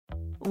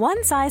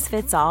One size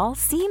fits all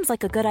seems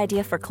like a good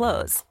idea for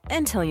clothes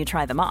until you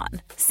try them on.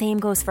 Same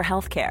goes for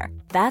healthcare.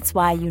 That's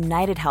why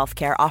United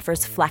Healthcare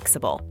offers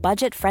flexible,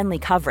 budget-friendly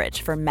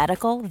coverage for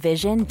medical,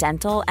 vision,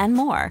 dental, and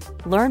more.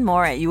 Learn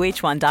more at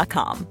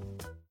uh1.com.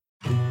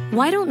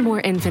 Why don't more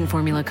infant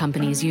formula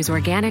companies use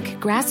organic,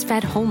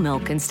 grass-fed whole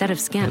milk instead of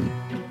skim?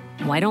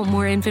 Why don't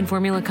more infant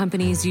formula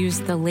companies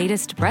use the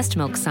latest breast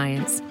milk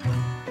science?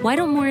 Why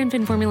don't more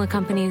infant formula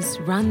companies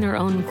run their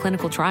own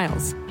clinical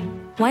trials?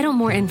 Why don't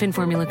more infant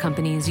formula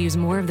companies use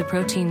more of the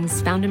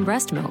proteins found in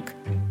breast milk?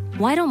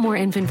 Why don't more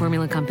infant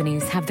formula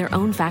companies have their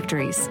own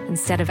factories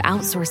instead of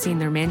outsourcing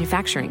their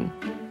manufacturing?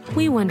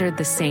 We wondered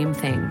the same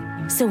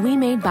thing. So we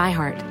made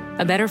ByHeart,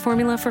 a better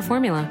formula for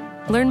formula.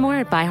 Learn more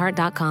at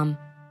byheart.com.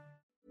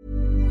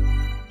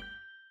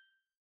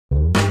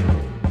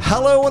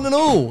 Hello one and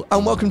all,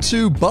 and welcome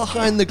to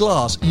Behind the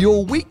Glass,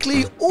 your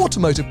weekly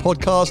automotive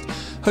podcast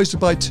hosted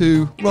by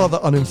two rather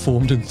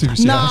uninformed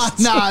enthusiasts.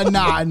 No.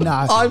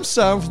 I'm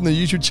Sam from the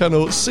YouTube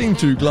channel Seen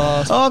Through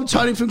Glass. I'm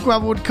Tony from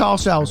Gravelwood Car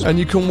Sales. And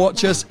you can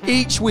watch us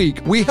each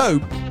week. We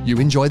hope you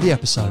enjoy the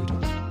episode.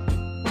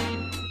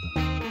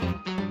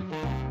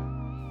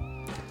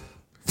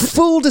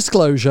 Full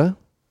disclosure,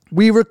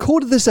 we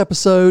recorded this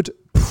episode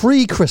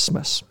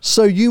pre-Christmas,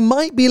 so you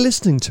might be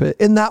listening to it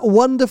in that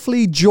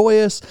wonderfully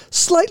joyous,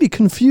 slightly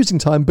confusing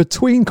time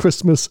between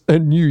Christmas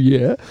and New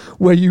Year,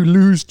 where you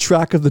lose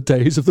track of the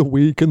days of the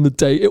week and the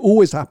day. It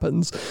always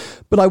happens.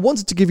 But I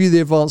wanted to give you the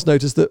advance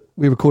notice that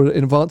we recorded it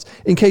in advance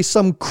in case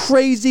some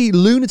crazy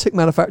lunatic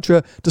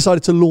manufacturer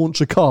decided to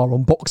launch a car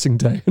on Boxing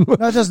Day.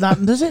 That doesn't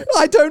happen, does it?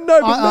 I don't know,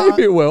 but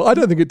maybe it will. I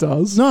don't think it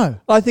does. No.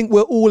 I think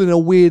we're all in a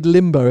weird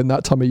limbo in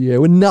that time of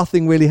year when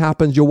nothing really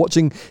happens. You're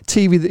watching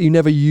TV that you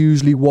never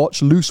usually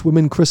watch, Loose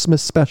Women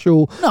Christmas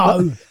special.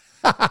 No.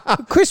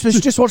 Christmas, you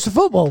just watch the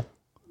football.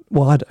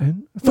 Well, I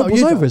don't.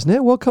 Football's over, isn't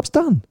it? World Cup's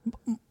done.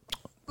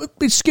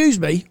 Excuse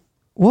me.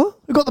 What?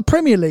 We've got the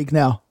Premier League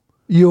now.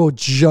 You're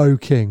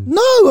joking.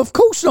 No, of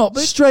course not.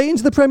 But straight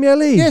into the Premier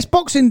League? Yes,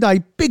 Boxing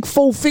Day, big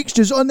full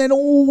fixtures, and then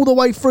all the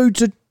way through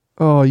to...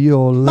 Oh,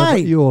 you're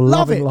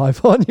loving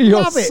life, aren't you?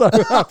 You're Love it. so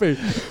happy.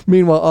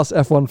 Meanwhile, us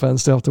F1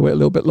 fans still have to wait a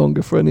little bit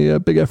longer for any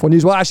big F1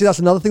 news. Well, actually, that's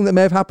another thing that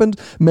may have happened.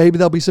 Maybe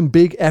there'll be some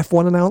big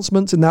F1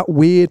 announcements in that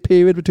weird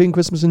period between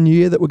Christmas and New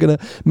Year that we're going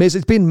to miss.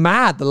 It's been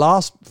mad the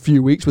last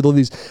few weeks with all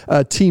these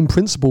team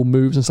principal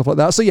moves and stuff like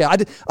that. So, yeah, I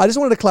just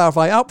wanted to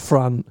clarify up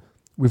front.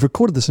 We've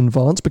recorded this in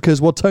advance because,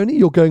 well, Tony,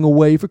 you're going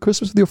away for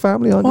Christmas with your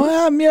family, aren't you?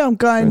 I am, yeah. I'm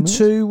going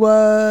to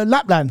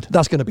Lapland.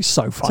 That's going to be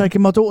so fun.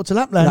 Taking my daughter to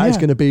Lapland, That is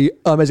going to be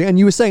amazing. And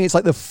you were saying it's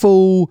like the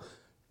full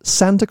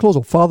Santa Claus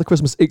or Father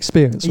Christmas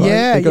experience, right?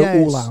 Yeah, they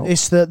go all out.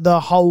 It's the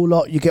whole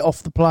lot. You get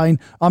off the plane.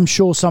 I'm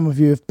sure some of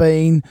you have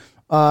been,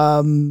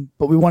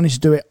 but we wanted to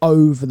do it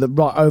over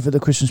the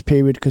Christmas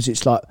period because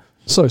it's like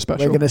so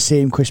special. We're going to see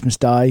him Christmas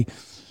Day.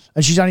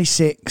 And she's only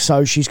 6,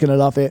 so she's going to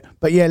love it.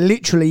 But yeah,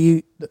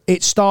 literally,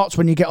 it starts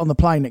when you get on the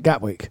plane at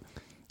Gatwick.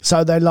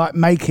 So they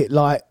make it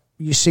like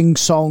you sing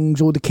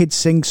songs, all the kids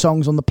sing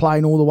songs on the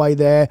plane all the way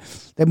there.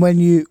 Then when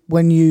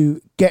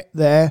you get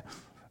there,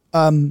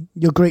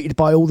 you're greeted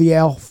by all the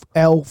elves.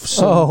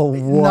 Oh,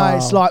 wow. No,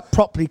 it's like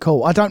properly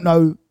cool. I don't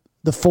know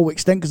the full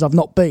extent because I've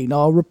not been.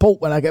 I'll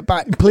report when I get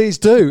back. Please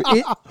do.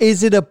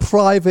 Is it a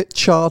private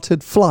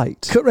chartered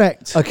flight?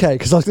 Correct. Okay,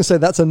 because I was going to say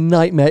that's a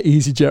nightmare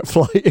EasyJet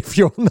flight if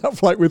you're on that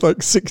flight with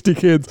like 60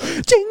 kids.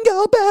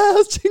 Jingle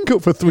bells, jingle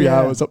for 3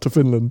 hours up to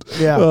Finland.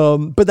 Yeah.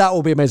 But that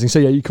will be amazing. So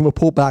yeah, you can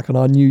report back on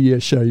our New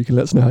Year show. You can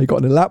let us know how you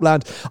got in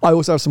Lapland. I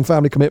also have some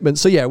family commitments.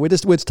 So yeah, we're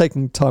just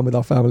taking time with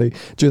our family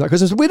during that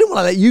Christmas. We didn't want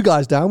to let you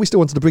guys down. We still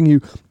wanted to bring you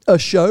a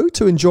show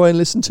to enjoy and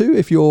listen to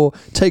if you're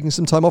taking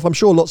some time off. I'm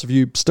sure lots of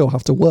you still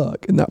have to work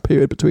in that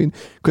period between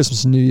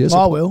Christmas and New Year's.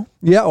 I will.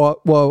 Yeah,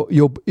 well,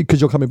 because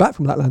you're coming back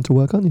from Lapland to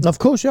work, aren't you? Of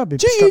course, yeah.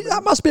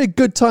 That must be a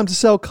good time to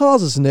sell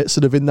cars, isn't it?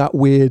 Sort of in that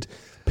weird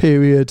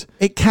period.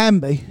 It can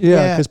be.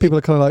 Yeah, because people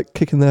are kind of like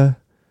kicking their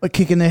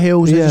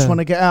heels. They just want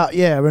to get out.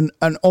 Yeah,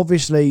 and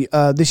obviously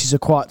this is a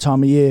quiet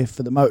time of year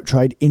for the motor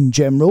trade in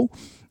general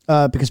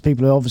because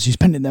people are obviously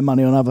spending their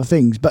money on other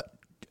things. But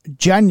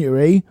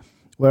January,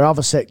 where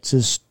other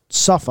sectors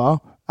suffer,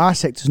 our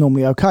sector's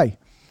normally okay.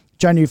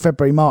 January,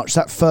 February, March,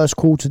 that first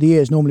quarter of the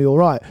year is normally all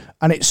right.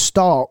 And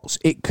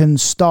it can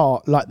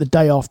start like the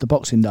day after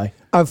Boxing Day.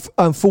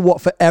 And for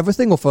what? For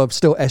everything or for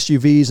still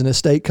SUVs and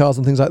estate cars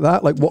and things like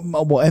that? Like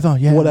whatever,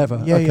 yeah.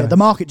 Whatever. Yeah, okay. yeah. The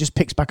market just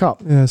picks back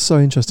up. Yeah, so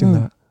interesting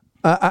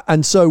that.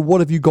 And so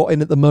what have you got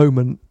in at the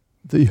moment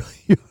that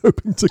you're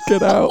hoping to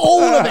get out?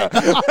 All of it.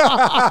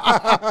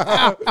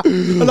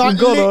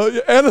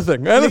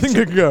 Anything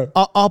could go.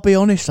 I'll be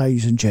honest,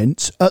 ladies and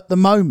gents. At the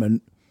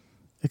moment,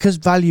 because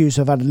values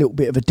have had a little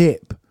bit of a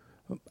dip,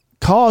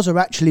 cars are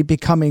actually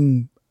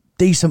becoming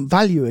decent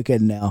value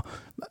again now.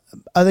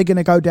 Are they going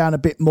to go down a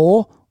bit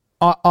more?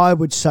 I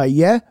would say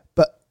yeah,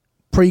 but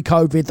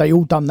pre-COVID, they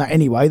all done that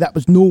anyway. That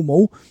was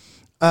normal.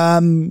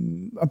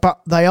 But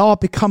they are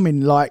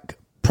becoming like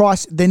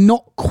price. They're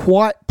not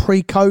quite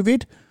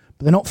pre-COVID,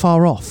 but they're not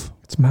far off.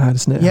 It's mad,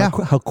 isn't it? Yeah.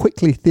 How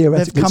quickly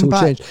theoretically it's all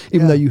changed,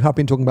 even though you have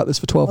been talking about this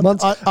for 12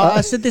 months. I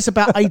said this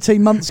about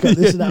 18 months ago,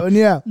 this and that one,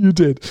 yeah. You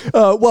did.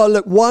 Well,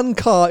 look, one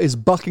car is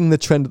bucking the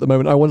trend at the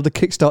moment. I wanted to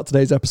kickstart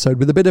today's episode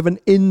with a bit of an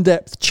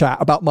in-depth chat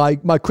about my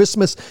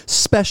Christmas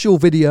special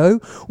video,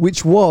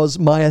 which was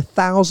my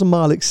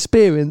 1,000-mile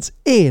experience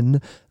in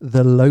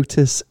the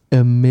Lotus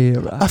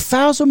Emira.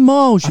 1,000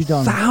 miles you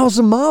done?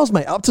 1,000 miles,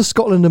 mate, up to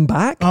Scotland and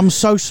back. I'm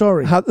so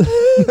sorry.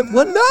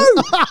 Well,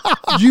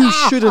 no, you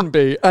shouldn't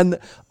be. And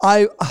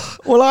I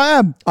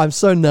am. I'm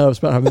so nervous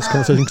about having this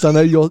conversation because I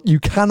know you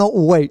cannot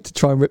wait to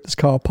try and rip this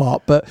car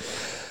apart. But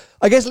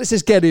I guess let's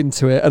just get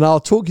into it, and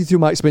I'll talk you through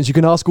my experience. You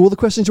can ask all the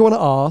questions you want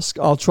to ask.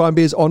 I'll try and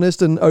be as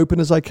honest and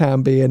open as I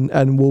can be,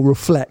 and we'll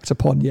reflect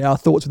upon our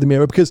thoughts with the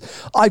Emira, because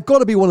I've got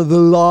to be one of the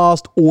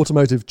last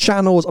automotive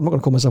channels. I'm not going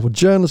to call myself a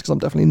journalist because I'm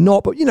definitely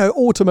not, but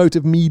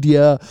automotive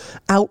media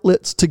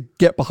outlets to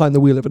get behind the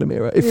wheel of an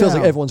Emira. It feels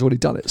like everyone's already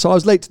done it. So I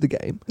was late to the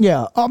game.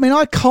 Yeah, I mean,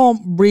 I can't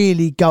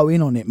really go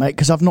in on it, mate,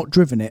 because I've not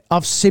driven it.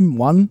 I've seen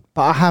one,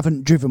 but I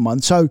haven't driven one.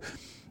 So,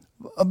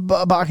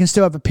 but I can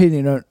still have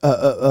opinion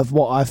of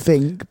what I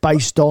think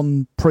based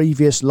on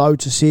previous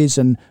Lotuses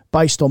and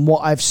based on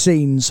what I've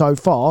seen so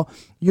far.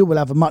 You will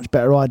have a much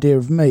better idea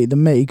of me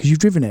than me because you've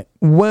driven it.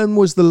 When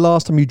was the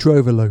last time you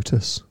drove a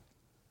Lotus?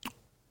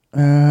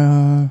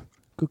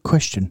 Good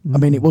question. I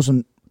mean, it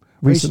wasn't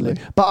recently.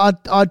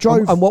 But I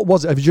drove... And what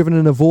was it? Have you driven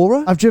an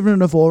Evora? I've driven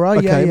an Evora,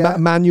 okay, yeah.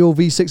 Manual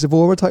V6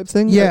 Evora type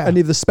thing? Yeah. Any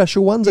of the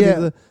special ones?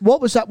 Yeah.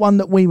 What was that one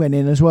that we went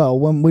in as well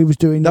when we was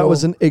doing... That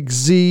was an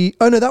XZ...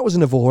 Oh, no, that was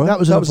an Evora. That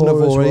was an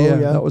Evora as well,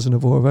 yeah. That was an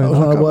Evora. That was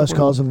one of the worst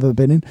cars I've ever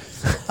been in.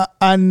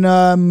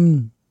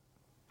 And...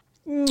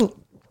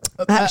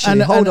 Actually,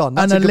 hold on.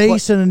 And a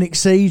Lease and an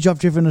Exige I've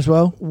driven as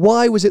well.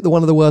 Why was it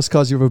one of the worst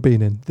cars you've ever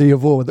been in? The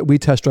Evora that we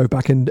test drove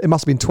back in, it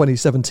must have been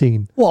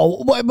 2017.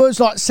 Well, it was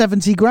like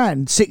 70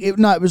 grand. It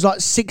was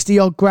like 60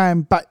 odd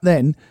grand back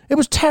then. It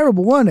was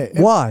terrible, weren't it?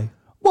 Why?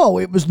 Well,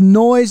 it was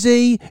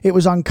noisy. It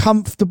was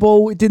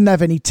uncomfortable. It didn't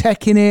have any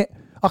tech in it.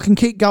 I can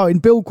keep going.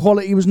 Build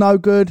quality was no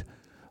good.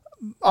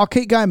 I'll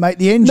keep going, mate.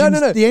 The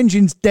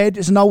engine's dead.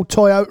 It's an old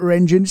Toyota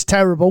engine. It's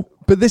terrible.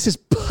 But this is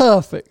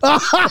perfect.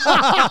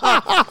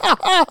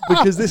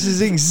 Because this is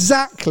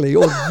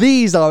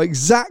these are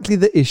exactly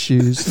the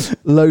issues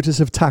Lotus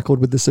have tackled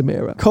with the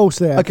Emira. Of course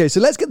they are. Okay,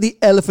 so let's get the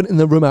elephant in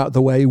the room out of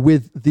the way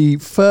with the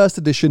first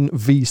edition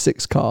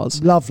V6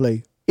 cars.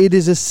 Lovely. It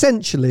is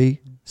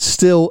essentially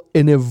still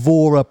an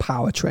Evora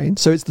powertrain.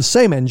 So it's the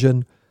same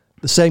engine,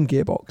 the same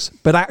gearbox,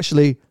 but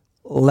actually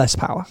less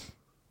power.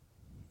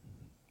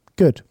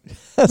 Good.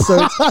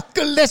 So it's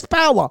less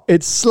power.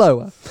 It's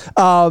slower,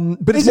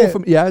 but it's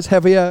it's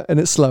heavier and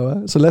it's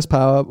slower. So less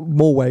power,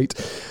 more weight.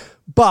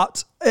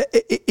 But so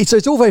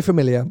it's all very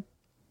familiar.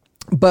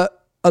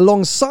 But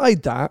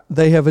alongside that,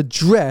 they have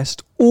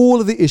addressed all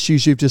of the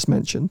issues you've just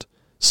mentioned.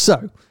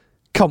 So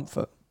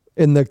comfort.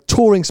 In the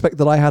touring spec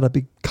that I had, a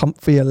big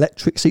comfy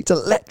electric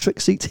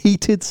seats,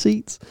 heated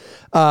seats.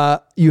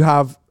 You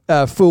have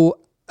full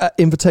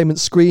infotainment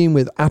screen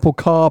with Apple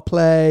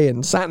CarPlay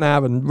and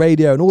sat-nav and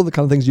radio and all the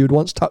kind of things you would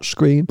want, touch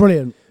screen.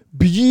 Brilliant.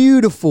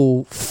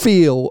 Beautiful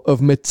feel of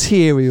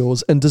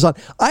materials and design.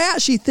 I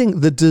actually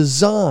think the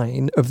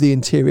design of the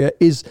interior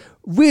is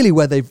really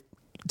where they've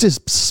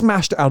just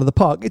smashed it out of the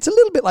park. It's a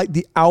little bit like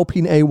the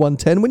Alpine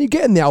A110. When you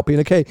get in the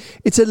Alpine, okay,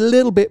 it's a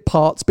little bit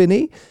part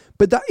spinny,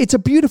 but it's a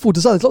beautiful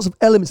design. There's lots of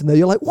elements in there.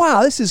 You're like,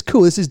 wow, this is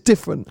cool. This is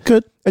different.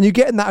 Good. And you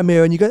get in that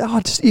Emira and you go,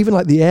 just even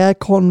like the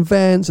aircon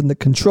vents and the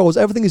controls,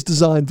 everything is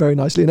designed very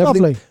nicely and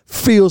everything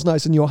feels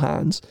nice in your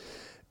hands.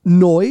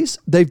 Noise,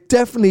 they've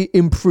definitely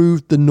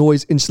improved the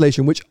noise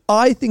insulation, which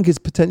I think is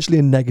potentially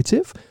a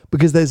negative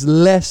because there's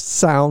less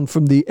sound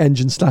from the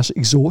engine /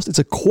 exhaust. It's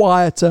a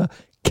quieter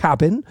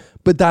cabin,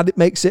 but that it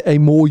makes it a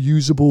more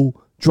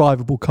usable,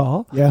 drivable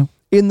car. Yeah.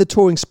 In the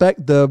touring spec,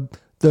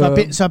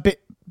 it's a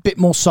bit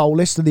more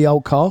soulless than the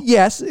old car.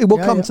 Yes, it will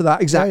come to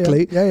that,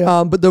 exactly.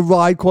 Yeah. But the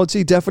ride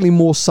quality, definitely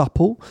more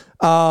supple.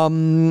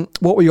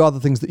 What were your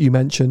other things that you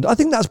mentioned? I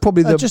think that's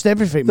probably just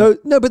everything.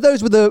 No, but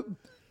those were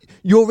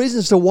your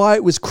reasons to why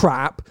it was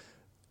crap.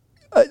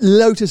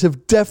 Lotus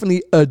have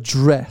definitely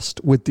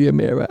addressed with the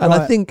Emira. And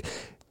I think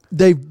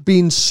they've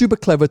been super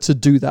clever to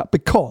do that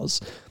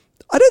because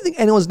I don't think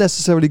anyone's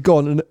necessarily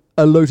gone and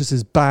a Lotus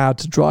is bad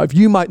to drive.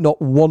 You might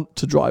not want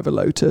to drive a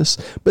Lotus,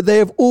 but they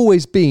have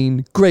always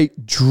been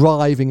great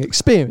driving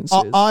experiences.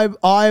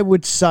 I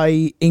would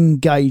say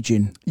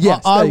engaging.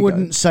 Yes, I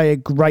wouldn't say a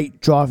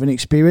great driving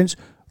experience.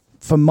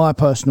 From my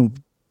personal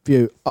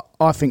view,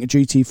 I think a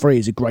GT3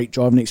 is a great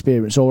driving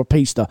experience, or a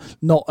Pista,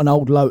 not an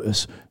old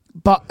Lotus.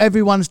 But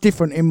everyone's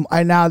different in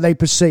how they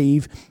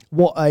perceive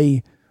what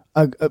a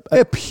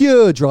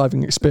pure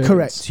driving experience.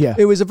 Correct, yeah.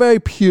 It was a very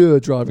pure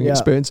driving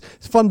experience.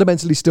 It's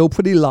fundamentally still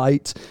pretty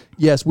light.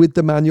 Yes, with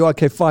the manual,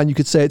 okay, fine, you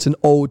could say it's an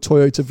old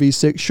Toyota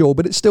V6, sure,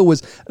 but it still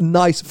was a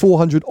nice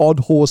 400 odd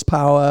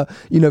horsepower,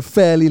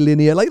 fairly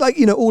linear. Like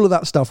all of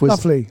that stuff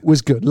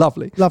was good.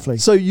 Lovely. Lovely.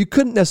 So you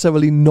couldn't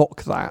necessarily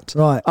knock that.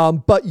 Right.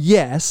 But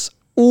yes,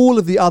 all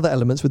of the other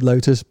elements with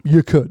Lotus,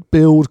 you could.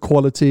 Build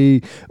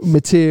quality,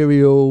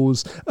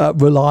 materials,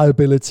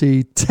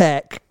 reliability,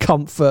 tech,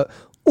 comfort.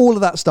 All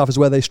of that stuff is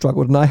where they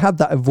struggled. And I had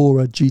that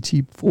Evora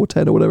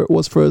GT410 or whatever it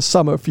was for a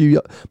summer a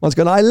few months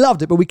ago. And I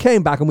loved it. But we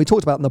came back and we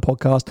talked about it in the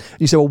podcast. And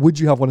you said, well, would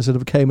you have one instead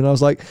of a Cayman? And I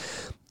was like,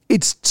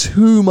 it's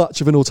too much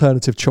of an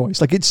alternative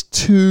choice. Like, it's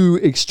too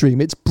extreme.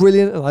 It's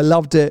brilliant and I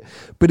loved it,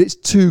 but it's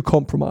too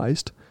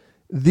compromised.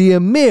 The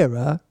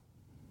Emira,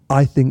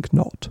 I think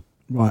not.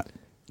 Right.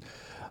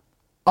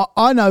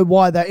 I know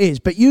why that is,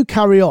 but you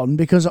carry on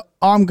because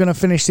I'm going to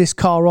finish this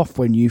car off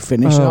when you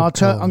finish. And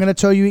I'm going to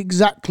tell you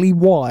exactly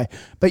why.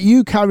 But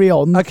you carry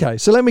on. Okay,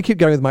 so let me keep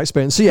going with my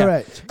experience. So yeah,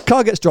 correct.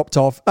 Car gets dropped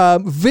off.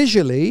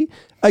 Visually,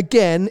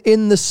 again,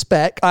 in the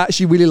spec, I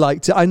actually really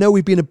liked it. I know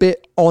we've been a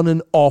bit on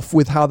and off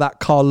with how that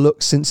car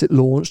looks since it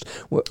launched.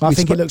 I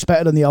think it looks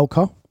better than the old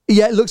car.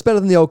 Yeah, it looks better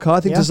than the old car. I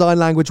think design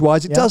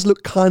language-wise, it does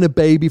look kind of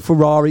baby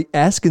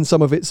Ferrari-esque in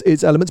some of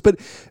its elements, but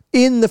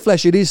in the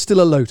flesh, it is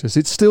still a Lotus.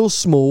 It's still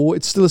small.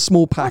 It's still a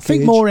small package. I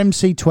think more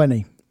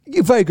MC20.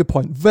 Very good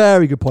point.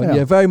 Very good point.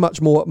 Yeah, very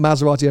much more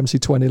Maserati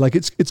MC20. Like,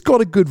 it's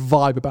got a good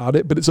vibe about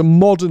it, but it's a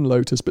modern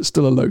Lotus, but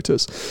still a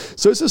Lotus.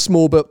 So it's a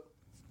small, but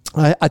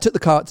I took the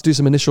car out to do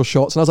some initial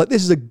shots, and I was like,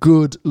 this is a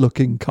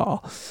good-looking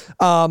car.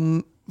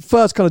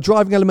 First kind of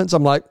driving elements,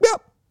 I'm like, yeah,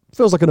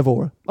 feels like an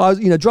Evora. I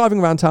was, driving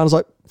around town, I was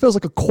like, feels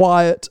like a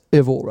quiet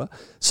Evora.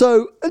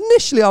 So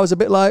initially I was a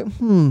bit like,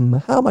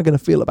 how am I going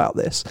to feel about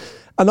this?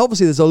 And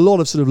obviously there's a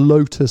lot of sort of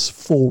Lotus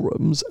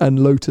forums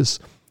and Lotus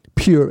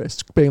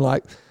purists being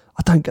like,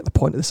 I don't get the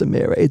point of this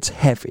Emira. It's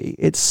heavy,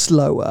 it's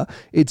slower,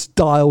 it's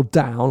dialed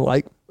down.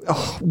 Like,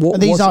 are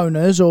these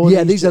owners or?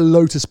 Yeah, these are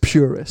Lotus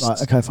purists.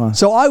 Right, okay, fine.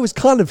 So I was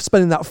kind of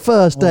spending that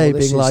first day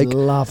being like,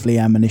 lovely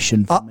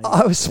ammunition for me.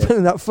 I was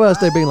spending that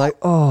first day being like,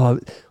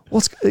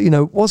 what's going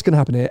to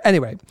happen here?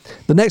 Anyway,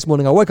 the next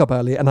morning I woke up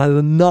early and I had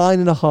a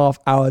 9.5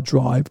 hour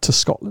drive to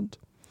Scotland.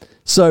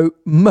 So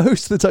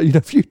most of the time,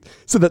 if you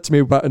said that to me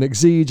about an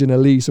Exige, an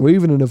Elise, or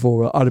even an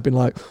Evora, I'd have been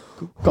like,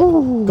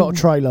 got a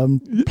trailer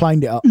and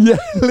planed it up. Yeah,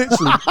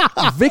 literally.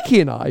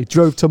 Vicky and I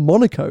drove to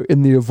Monaco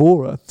in the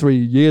Evora 3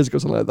 years ago,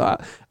 something like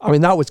that. I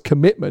mean, that was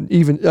commitment.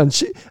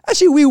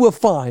 Actually, we were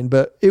fine,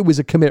 but it was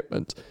a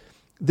commitment.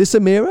 This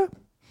Emira,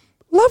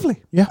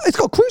 lovely. Yeah. It's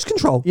got cruise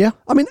control. Yeah.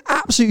 I mean,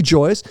 absolutely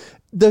joyous.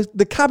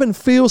 The cabin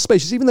feels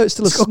spacious, even though it's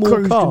still a small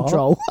cruise car.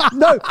 Control.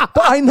 No,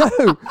 but I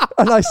know.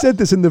 And I said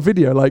this in the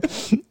video, like,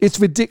 it's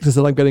ridiculous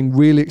that I'm getting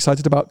really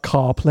excited about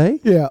CarPlay.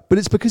 Yeah. But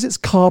it's because it's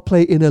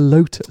CarPlay in a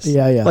Lotus.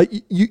 Yeah, yeah. Like,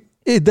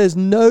 there's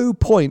no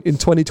point in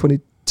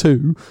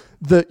 2022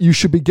 that you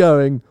should be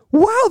going,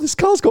 wow, this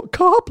car's got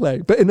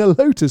CarPlay. But in a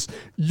Lotus,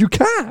 you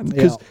can,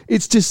 because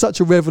it's just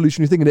such a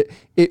revolutionary thing. And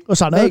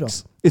it's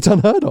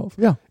unheard of.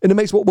 Yeah. And it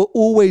makes what were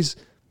always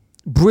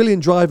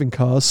brilliant driving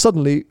cars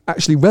suddenly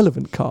actually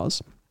relevant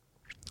cars.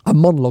 I'm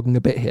monologuing a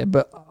bit here,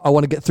 but I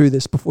want to get through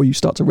this before you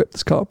start to rip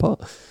this car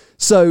apart.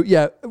 So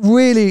yeah,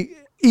 really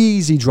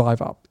easy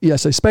drive up. Yeah,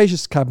 so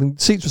spacious cabin,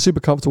 seats were super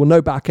comfortable, no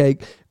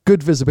backache,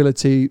 good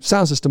visibility,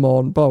 sound system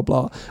on, blah,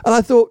 blah. And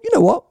I thought, you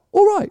know what?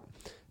 All right.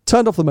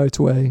 Turned off the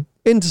motorway,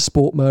 into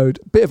sport mode,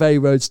 bit of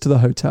A-roads to the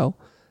hotel,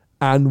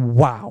 and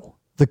wow,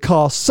 the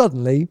car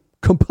suddenly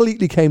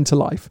completely came to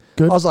life.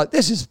 Good. I was like,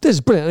 this is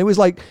brilliant. And it was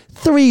like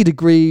 3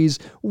 degrees,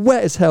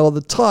 wet as hell.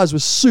 The tires were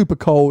super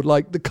cold.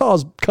 Like, the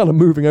car's kind of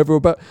moving over,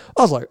 but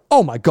I was like,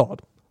 oh my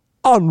God,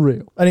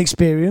 unreal. An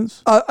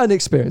experience? An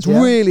experience. Yeah.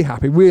 Really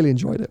happy, really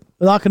enjoyed it.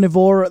 Like an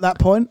Evora at that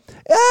point?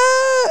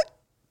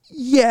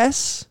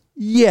 Yes.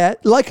 Yeah,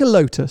 like a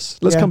Lotus.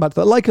 Let's come back to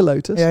that. Like a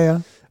Lotus.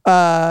 Yeah.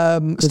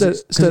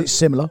 Because it's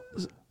similar.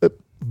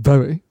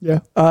 Very. Yeah.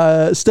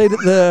 Stayed at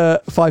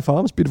the Five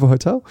Farms, beautiful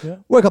hotel. Yeah.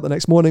 Woke up the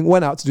next morning,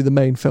 went out to do the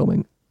main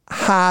filming.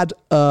 Had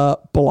a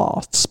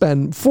blast.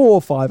 Spent 4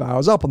 or 5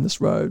 hours up on this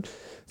road,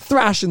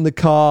 thrashing the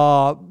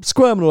car,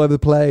 squirming all over the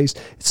place.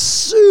 It's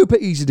super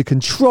easy to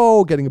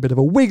control, getting a bit of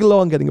a wiggle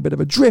on, getting a bit of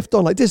a drift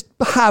on, like just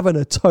having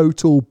a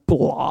total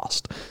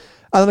blast.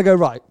 And then I go,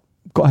 right,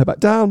 got to head back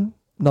down.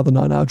 Another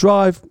 9-hour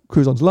drive,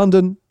 cruise on to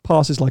London,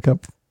 passes like a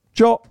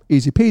jot,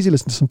 easy peasy,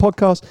 listen to some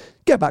podcasts,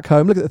 get back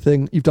home, look at the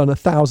thing, you've done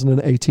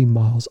 1,018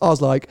 miles. I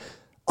was like,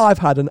 I've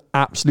had an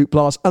absolute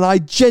blast. And I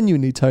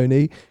genuinely,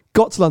 Tony,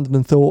 got to London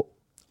and thought,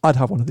 I'd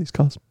have one of these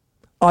cars.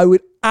 I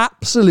would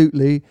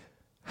absolutely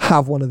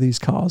have one of these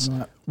cars,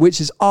 right.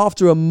 Which is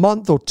after a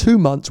month or 2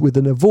 months with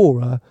an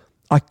Evora,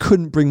 I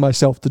couldn't bring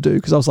myself to do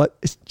because I was like,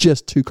 it's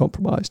just too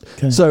compromised.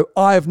 Okay. So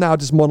I have now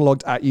just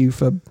monologued at you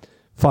for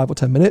 5 or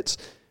 10 minutes.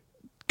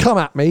 Come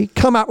at me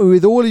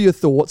with all of your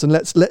thoughts and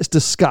let's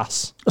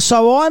discuss.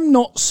 So I'm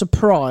not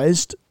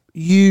surprised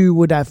you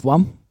would have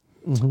one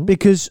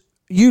because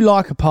you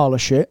like a pile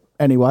of shit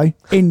anyway,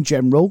 in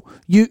general.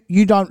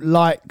 You don't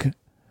like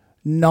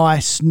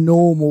nice,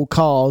 normal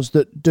cars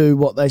that do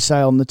what they say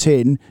on the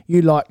tin.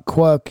 You like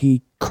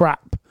quirky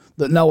crap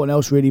that no one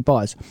else really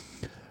buys.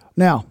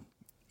 Now,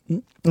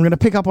 I'm going to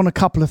pick up on a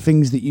couple of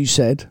things that you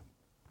said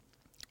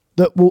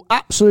that will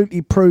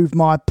absolutely prove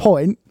my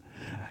point.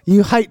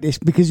 You hate this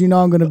because you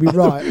know I'm going to be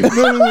right.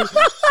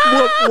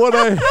 What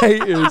I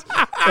hate is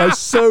I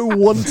so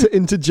want to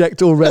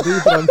interject already,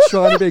 but I'm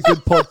trying to be a good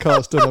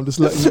podcaster and I'm just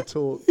letting you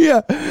talk.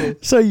 Yeah,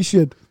 so you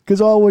should,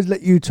 because I always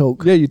let you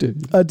talk. Yeah, you do.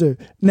 I do.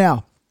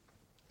 Now,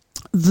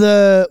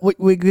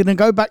 we're going to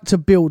go back to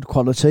build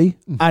quality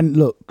and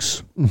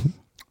looks. Mm-hmm.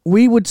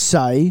 We would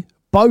say,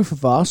 both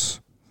of us,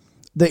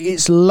 that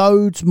it's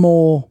loads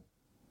more,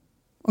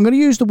 I'm going to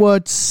use the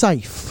word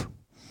safe,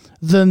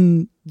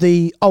 than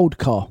the old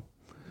car.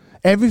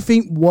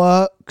 Everything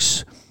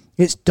works.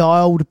 It's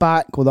dialed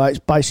back, although it's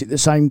basically the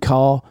same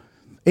car.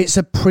 It's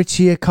a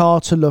prettier car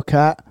to look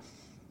at.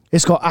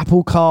 It's got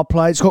Apple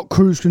CarPlay. It's got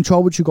cruise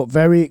control, which you got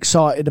very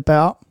excited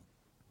about,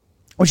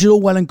 which is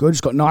all well and good.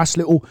 It's got nice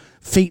little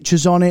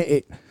features on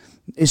it.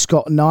 It's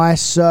got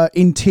nice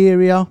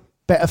interior,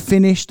 better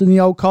finish than the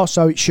old car,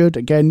 so it should,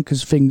 again,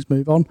 because things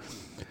move on.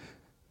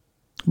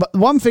 But the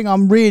one thing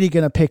I'm really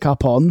going to pick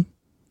up on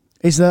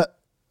is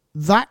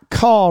that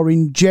car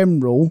in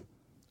general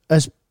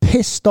has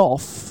pissed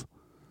off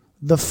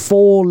the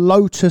 4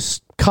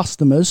 Lotus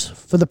customers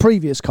for the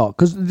previous car,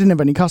 because they didn't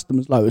have any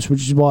customers, Lotus,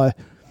 which is why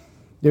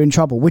they're in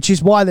trouble, which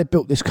is why they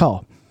built this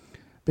car.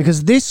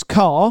 Because this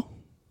car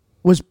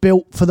was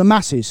built for the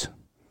masses.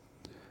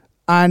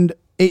 And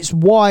it's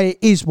why it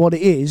is what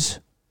it is.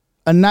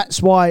 And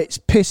that's why it's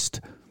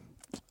pissed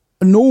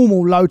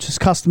normal Lotus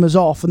customers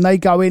off, and they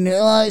go in,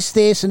 oh, it's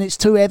this, and it's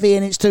too heavy,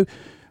 and it's too...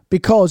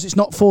 Because it's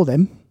not for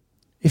them.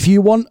 If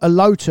you want a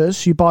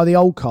Lotus, you buy the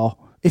old car.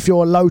 If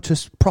you're a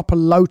proper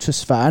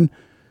Lotus fan,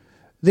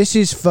 this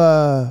is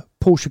for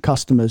Porsche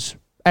customers,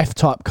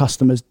 F-Type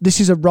customers. This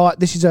is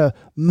a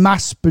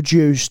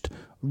mass-produced,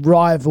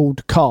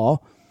 rivaled car.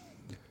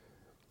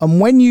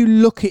 And when you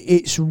look at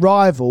its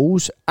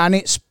rivals and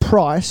its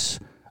price,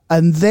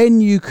 and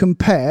then you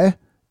compare,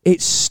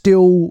 it's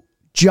still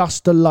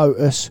just a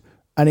Lotus,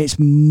 and it's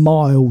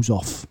miles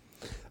off.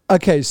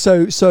 Okay,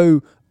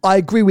 so I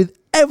agree with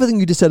everything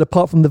you just said,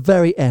 apart from the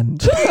very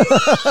end.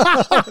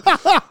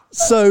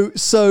 So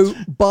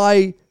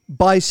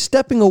by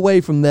stepping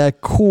away from their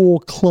core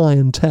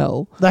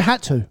clientele, they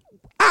had to.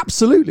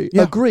 Absolutely,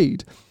 yeah.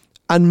 Agreed.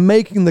 And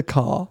making the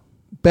car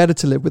better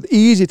to live with,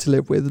 easier to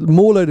live with,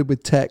 more loaded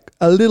with tech,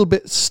 a little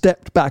bit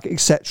stepped back,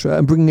 etc.,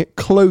 and bringing it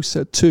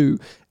closer to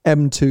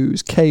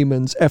M2s,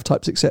 Caymans,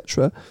 F-Types,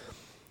 etc.,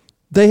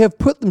 they have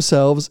put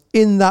themselves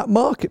in that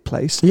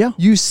marketplace. Yeah.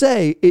 You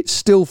say it's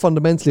still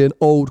fundamentally an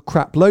old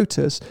crap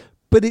Lotus,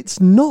 but it's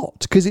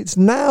not, because it's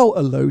now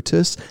a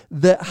Lotus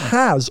that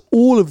has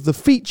all of the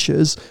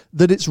features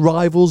that its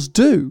rivals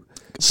do.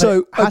 So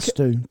it has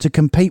to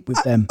compete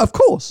with them. Of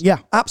course. Yeah.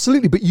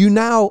 Absolutely. But you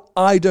now,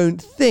 I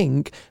don't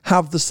think,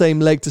 have the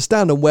same leg to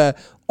stand on, where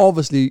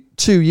obviously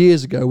 2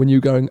 years ago when you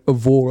were going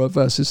Evora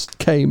versus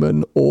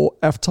Cayman or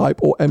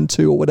F-Type or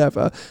M2 or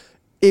whatever,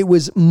 it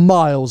was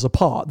miles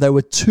apart. There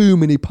were too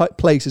many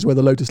places where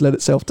the Lotus let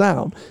itself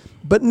down.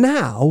 But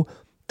now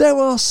there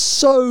are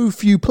so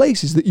few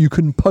places that you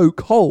can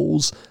poke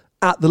holes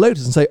at the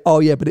Lotus and say, oh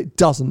yeah, but it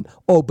doesn't.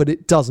 Oh, but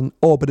it doesn't.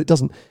 Oh, but it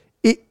doesn't.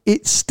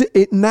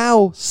 It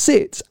now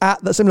sits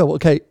at that same level.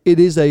 Okay, it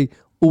is a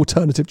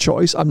alternative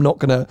choice. I'm not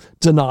going to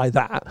deny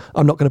that.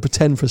 I'm not going to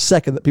pretend for a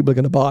second that people are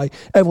going to buy.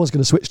 Everyone's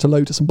going to switch to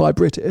Lotus and buy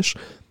British.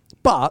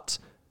 But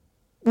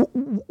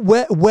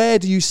where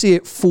do you see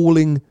it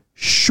falling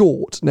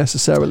short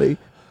necessarily?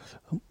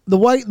 The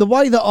way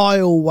that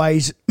I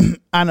always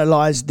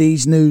analyse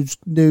these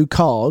new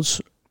cars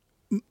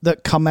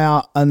that come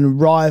out and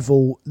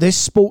rival this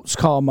sports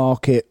car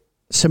market,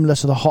 similar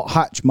to the hot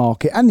hatch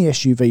market and the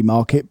SUV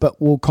market,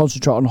 but we'll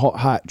concentrate on hot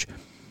hatch.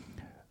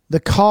 The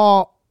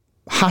car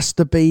has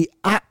to be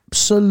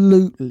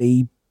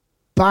absolutely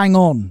bang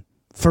on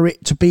for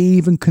it to be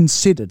even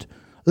considered,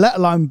 let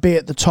alone be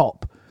at the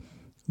top.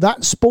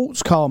 That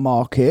sports car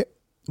market,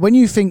 when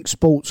you think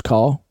sports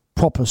car,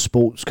 proper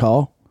sports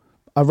car,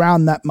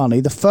 around that money,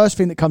 the first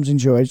thing that comes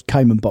into your head is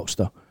Cayman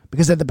Boxster,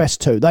 because they're the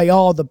best two. They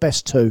are the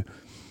best two.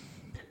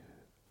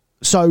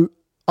 So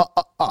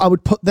I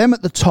would put them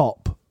at the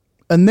top,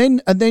 and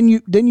then you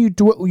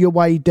dwindle your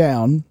way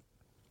down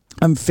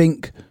and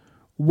think,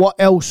 what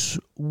else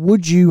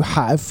would you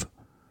have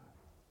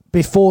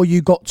before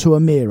you got to a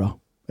Mira,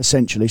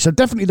 essentially? So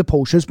definitely the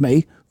Porsches,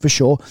 me, for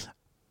sure.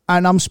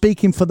 And I'm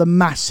speaking for the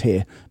mass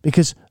here,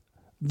 because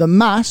the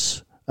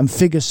mass, and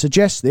figures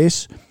suggest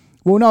this,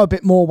 we'll know a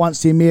bit more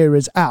once the Emira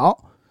is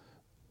out.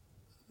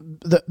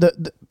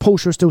 The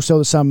Porsche will still sell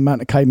the same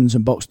amount of Caymans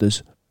and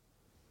Boxsters.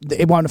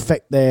 It won't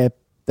affect their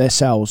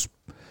sales.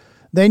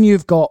 Then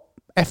you've got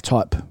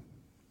F-Type,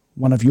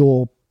 one of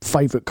your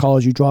favourite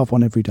cars. You drive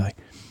one every day.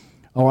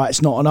 All right,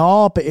 it's not an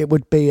R, but it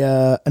would be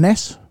an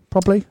S,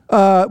 probably.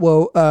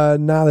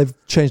 Now they've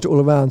changed it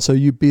all around, so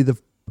you'd be the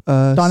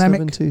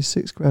Dynamic,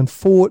 76 grand,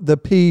 the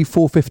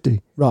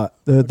P450, right?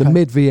 The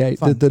mid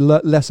V8, the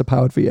lesser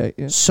powered V8.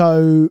 Yeah.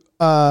 So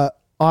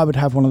I would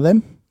have one of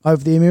them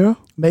over the Emira.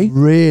 Me,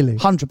 really,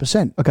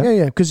 100%. Okay,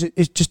 yeah, because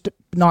it's just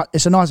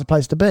it's a nicer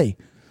place to be,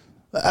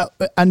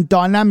 and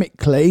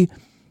dynamically,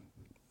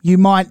 you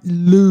might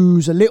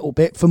lose a little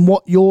bit from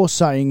what you're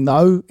saying.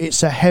 Though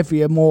it's a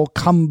heavier, more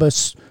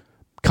cumbersome.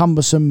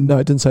 No,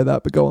 I didn't say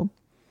that, but go on.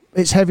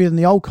 It's heavier than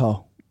the old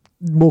car.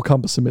 more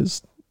cumbersome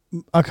is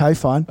okay,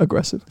 fine,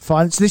 aggressive.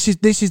 fine. So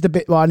this is the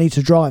bit where I need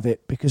to drive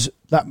it, because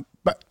that.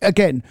 But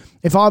again,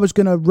 if I was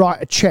going to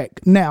write a check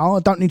now,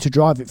 I don't need to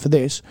drive it for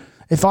this.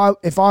 If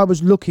I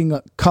was looking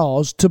at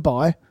cars to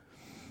buy,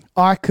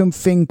 I can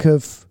think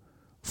of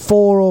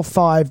 4 or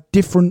 5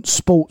 different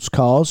sports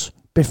cars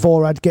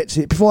before I'd get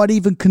to it, before I'd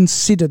even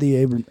consider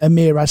the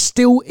Emira.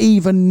 Still,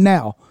 even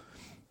now.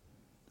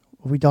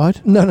 Have we died?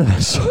 No.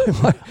 Sorry,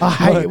 I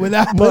hate it when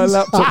that my happens.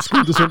 laptop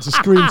screen just went to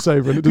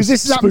screensaver, and it Because just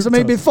this has happened to me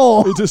spooked us.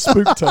 before. It just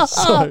spooked us.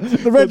 Sorry.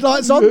 The red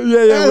light's on.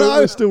 Yeah, Hello.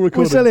 we're still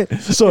recording. We're still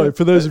here. Sorry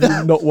for those of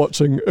you not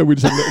watching. We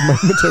just had a little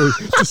momentary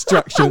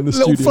distraction in the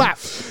Little studio. flap.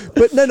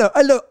 But no.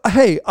 Look,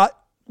 hey,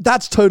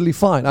 that's totally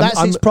fine.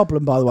 That's its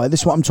problem, by the way.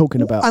 This is what I'm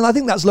talking about. And I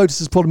think that's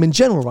Lotus's problem in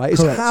general, right?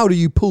 Is Correct. how do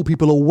you pull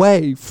people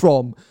away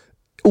from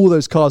all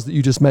those cars that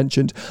you just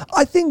mentioned?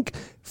 I think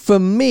for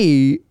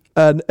me,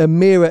 an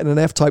Emira and an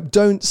F-Type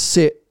don't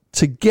sit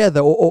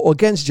together or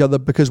against each other,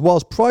 because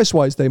whilst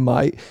price-wise they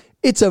might,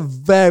 it's a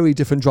very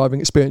different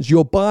driving experience.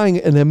 You're buying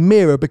an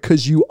Emira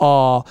because you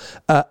are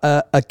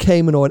a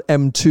Cayman or an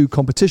M2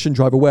 competition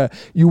driver where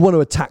you want to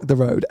attack the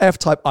road.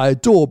 F-Type I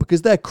adore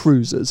because they're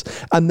cruisers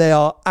and they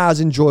are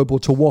as enjoyable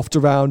to waft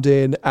around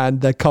in,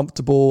 and they're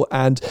comfortable,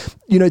 and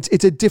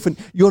it's a different.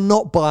 You're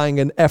not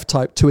buying an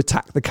F-Type to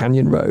attack the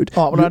canyon road.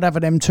 Oh, well, I'd have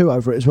an M2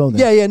 over it as well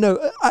then. Yeah, no,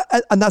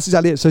 and that's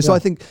exactly it. So I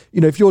think,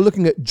 if you're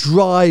looking at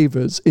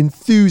drivers,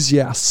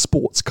 enthusiast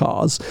sports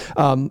cars,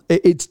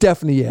 it's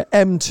definitely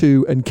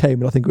M2 and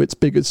Cayman, I think, are its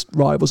biggest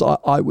rivals,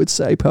 I would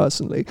say,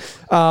 personally.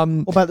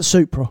 What about the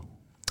Supra?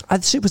 The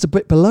Supra's a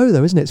bit below,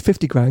 though, isn't it? It's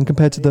 50 grand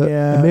compared to the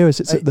Emiras.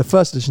 It's the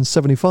first edition,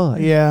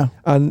 75. Yeah.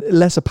 And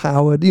lesser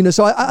powered,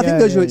 So I think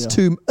those are its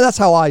two, that's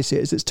how I see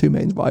it, is its two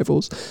main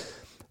rivals.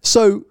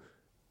 So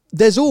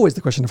there's always the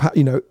question of how,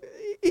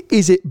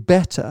 is it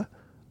better?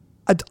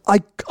 I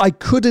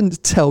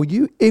couldn't tell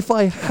you. If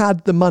I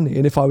had the money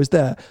and if I was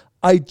there,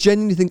 I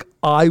genuinely think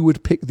I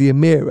would pick the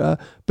Emira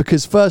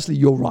because, firstly,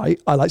 you're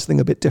right. I like something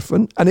a bit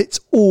different, and it's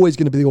always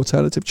going to be the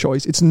alternative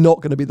choice. It's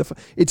not going to be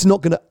it's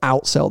not going to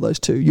outsell those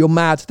two. You're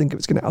mad to think of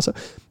it's going to outsell,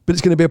 but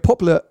it's going to be a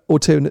popular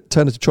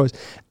alternative choice.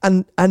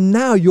 And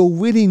now you're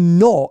really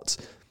not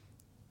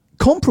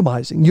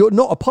compromising. You're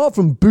not, apart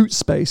from boot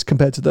space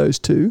compared to those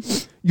two,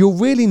 you're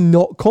really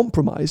not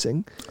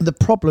compromising. The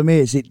problem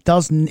is it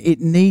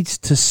needs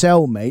to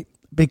sell, mate,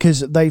 because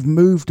they've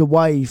moved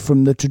away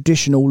from the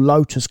traditional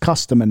Lotus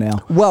customer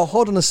now. Well,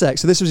 hold on a sec.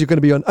 So this was going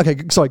to be on. Okay,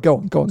 sorry. Go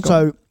on.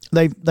 So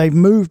they've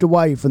moved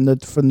away from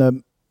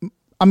the.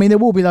 I mean, there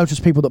will be Lotus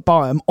people that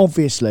buy them,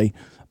 obviously,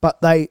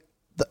 but they've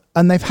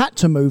had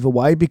to move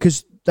away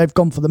because they've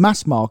gone for the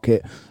mass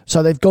market.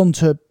 So they've gone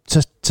to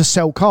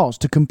sell cars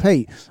to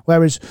compete.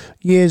 Whereas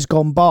years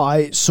gone by,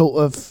 it's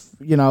sort of,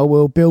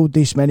 we'll build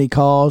this many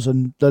cars,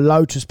 and the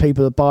Lotus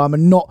people that buy them,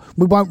 and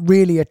we won't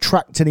really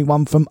attract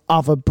anyone from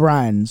other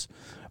brands.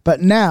 But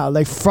now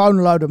they've thrown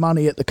a load of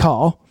money at the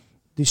car.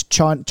 This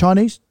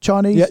Chinese?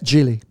 Yeah,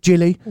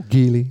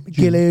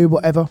 Geely,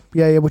 whatever.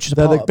 Yeah, which is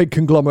they're the big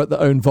conglomerate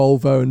that own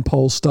Volvo and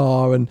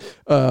Polestar and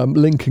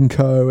Lynk &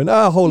 Co. and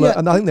a whole lot.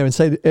 And I think they're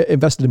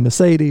invested in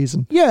Mercedes.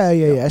 And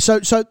Yeah. So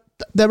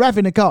they're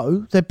having a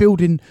go. They're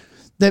building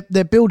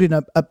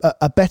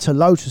a better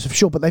Lotus for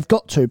sure, but they've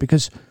got to,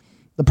 because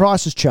the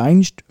price has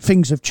changed,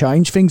 things have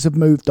changed, things have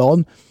moved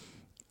on,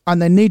 and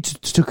they need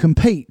to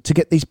compete to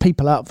get these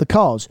people out of the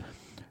cars.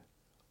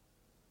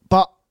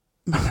 But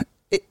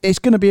it's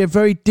going to be a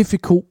very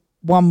difficult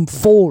one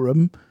for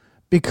them,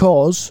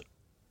 because,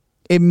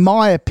 in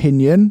my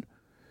opinion,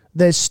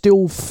 there's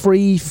still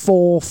 3,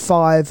 4,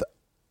 5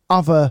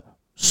 other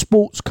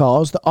sports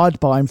cars that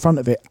I'd buy in front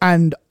of it,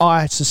 and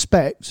I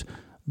suspect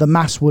the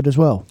mass would as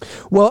well.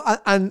 Well,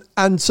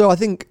 and so I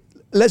think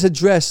let's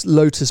address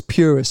Lotus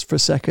purists for a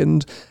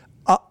second.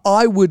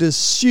 I would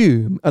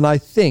assume, and I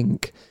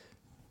think,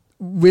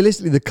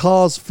 realistically, the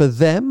cars for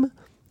them,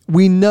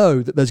 we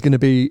know that there's going to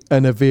be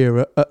an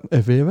Emira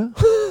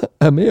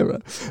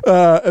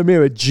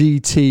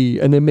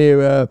GT, an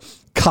Emira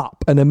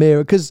Cup, an Emira,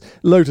 because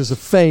Lotus are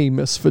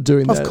famous for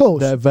doing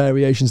their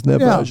variations and their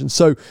versions.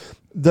 So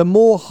the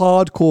more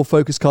hardcore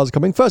focused cars are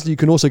coming. Firstly, you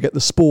can also get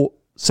the sport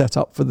set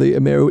up for the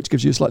Emira, which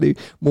gives you a slightly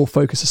more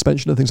focused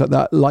suspension and things like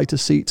that, lighter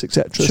seats,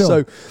 etc. Sure.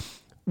 So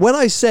when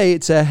I say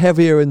it's a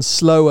heavier and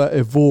slower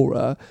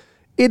Evora,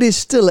 it is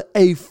still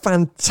a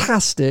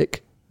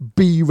fantastic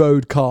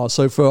B-road car.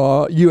 So for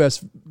our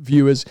US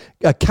viewers,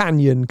 a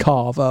Canyon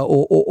Carver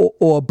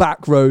or a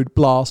back road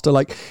Blaster,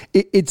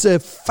 it's a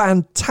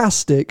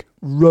fantastic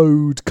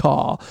road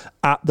car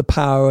at the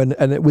power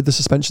and with the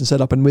suspension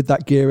set up and with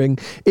that gearing.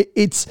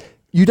 It's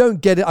you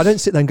don't get it. I don't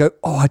sit there and go,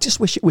 oh, I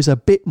just wish it was a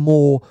bit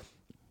more.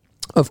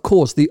 Of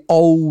course, the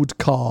old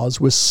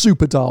cars were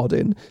super dialed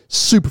in,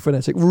 super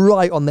frenetic,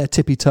 right on their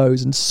tippy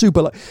toes and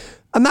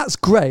and that's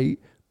great.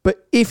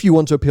 But if you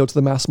want to appeal to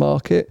the mass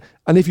market,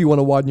 and if you want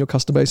to widen your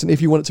customer base, and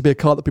if you want it to be a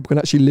car that people can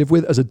actually live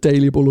with as a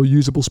dailyable or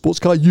usable sports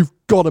car, you've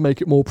got to make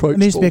it more approachable.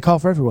 It needs to be a car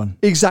for everyone.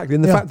 Exactly.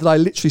 And the fact that I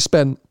literally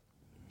spent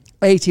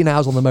 18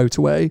 hours on the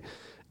motorway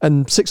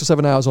and 6 or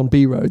 7 hours on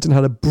B roads and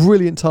had a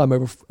brilliant time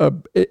over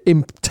an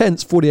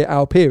intense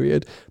 48-hour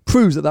period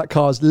proves that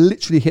car's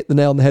literally hit the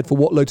nail on the head for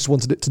what Lotus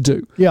wanted it to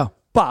do. Yeah.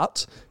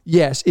 But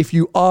yes, if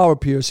you are a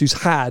purist who's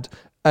had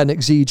an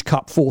Exige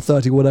Cup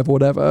 430,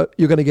 whatever,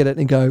 you're going to get it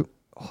and go,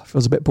 it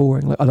feels a bit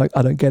boring. Like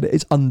I don't get it.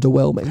 It's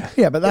underwhelming.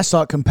 Yeah, but that's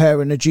like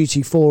comparing a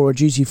GT4 or a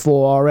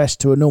GT4 RS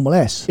to a normal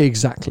S.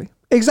 Exactly.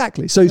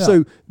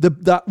 So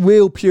that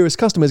real purist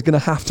customer is going to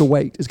have to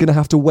wait. Is going to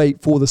have to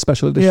wait for the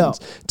special editions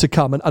to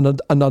come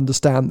and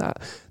understand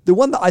that. The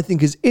one that I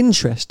think is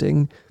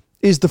interesting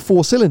is the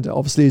 4-cylinder.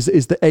 Obviously,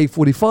 is the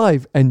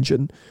A45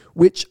 engine,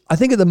 which I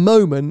think at the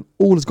moment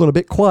all has gone a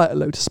bit quiet at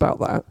Lotus about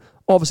that.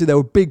 Obviously, there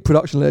were big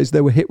production delays.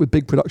 They were hit with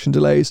big production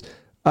delays,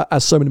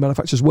 as so many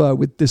manufacturers were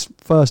with this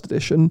first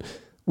edition.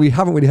 We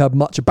haven't really heard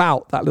much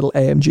about that little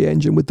AMG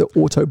engine with the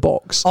auto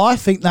box. I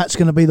think that's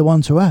going to be the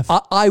one to have.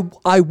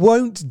 I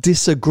won't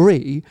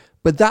disagree,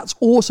 but that's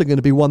also going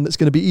to be one that's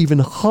going to be even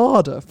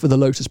harder for the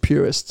Lotus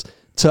purists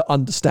to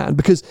understand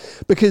because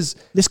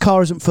this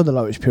car isn't for the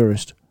Lotus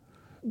purist.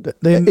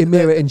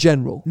 Emira in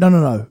general.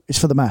 No. It's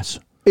for the mass.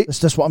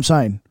 That's what I'm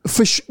saying.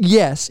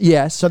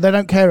 Yes. So they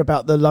don't care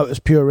about the Lotus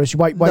purist.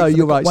 Wait for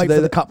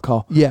the cup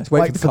car. Yes,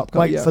 wait for the cup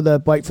car. Wait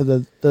for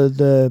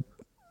the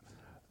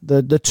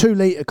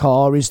 2-litre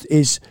car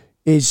is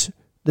the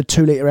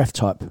 2-litre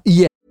F-Type.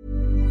 Yeah.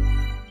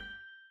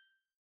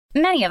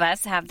 Many of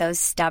us have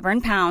those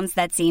stubborn pounds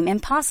that seem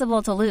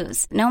impossible to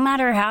lose, no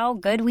matter how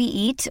good we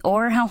eat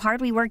or how hard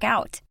we work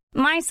out.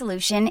 My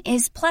solution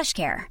is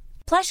PlushCare.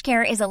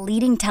 PlushCare is a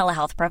leading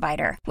telehealth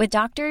provider with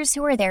doctors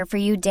who are there for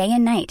you day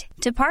and night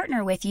to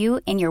partner with you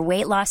in your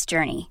weight loss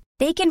journey.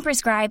 They can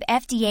prescribe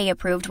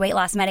FDA-approved weight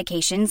loss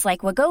medications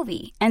like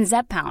Wegovy and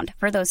Zepbound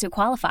for those who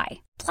qualify.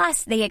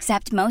 Plus, they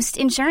accept most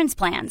insurance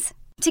plans.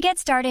 To get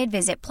started,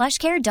 visit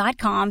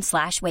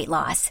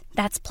plushcare.com/weightloss.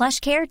 That's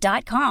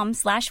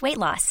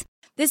plushcare.com/weightloss.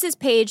 This is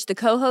Paige, the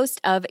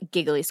co-host of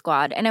Giggly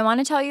Squad, and I want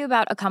to tell you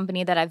about a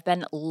company that I've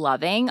been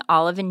loving,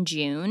 Olive &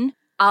 June.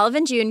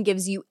 Olive & June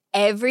gives you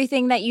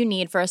everything that you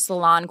need for a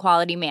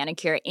salon-quality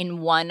manicure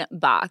in one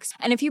box.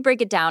 And if you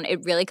break it down,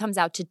 it really comes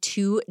out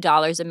to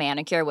 $2 a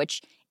manicure,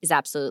 which is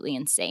absolutely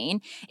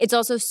insane. It's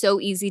also so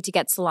easy to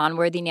get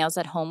salon-worthy nails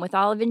at home with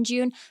Olive &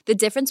 June. The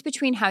difference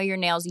between how your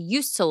nails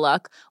used to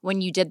look when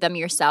you did them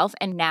yourself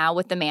and now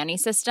with the Mani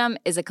system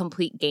is a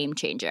complete game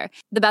changer.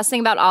 The best thing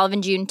about Olive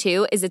 & June,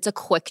 too, is it's a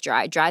quick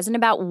dry. Dries in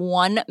about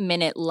 1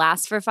 minute,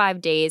 lasts for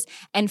 5 days,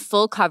 and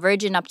full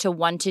coverage in up to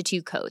 1 to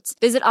 2 coats.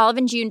 Visit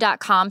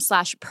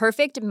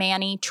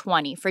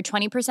oliveandjune.com/perfectmani20 for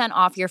 20%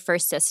 off your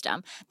first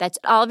system. That's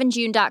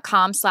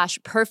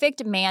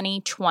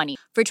oliveandjune.com/perfectmani20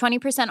 for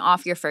 20%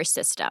 off your first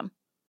system.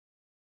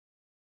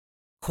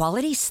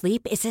 Quality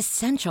sleep is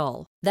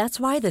essential.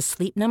 That's why the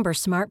Sleep Number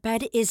Smart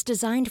Bed is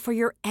designed for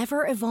your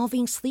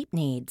ever-evolving sleep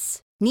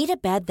needs. Need a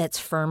bed that's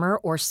firmer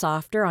or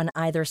softer on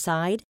either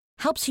side?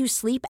 Helps you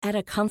sleep at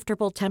a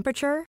comfortable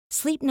temperature?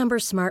 Sleep Number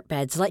Smart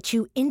Beds let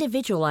you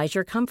individualize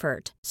your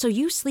comfort, so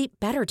you sleep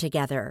better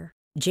together.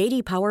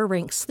 J.D. Power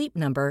ranks Sleep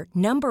Number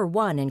number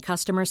 1 in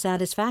customer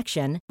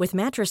satisfaction with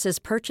mattresses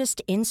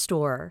purchased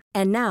in-store.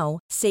 And now,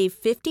 save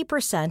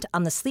 50%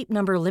 on the Sleep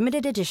Number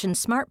Limited Edition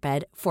Smart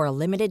Bed for a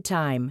limited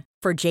time.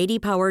 For J.D.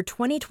 Power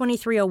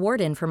 2023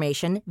 award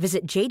information,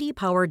 visit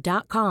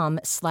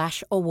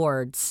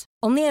jdpower.com/awards.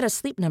 Only at a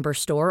Sleep Number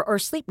store or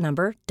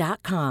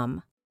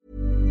sleepnumber.com.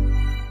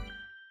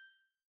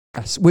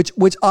 Yes, which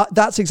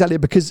that's exactly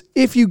it, because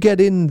if you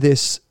get in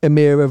this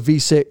Emira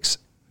V6,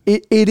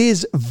 it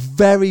is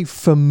very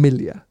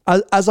familiar.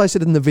 As I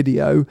said in the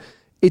video,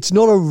 it's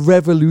not a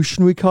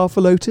revolutionary car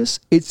for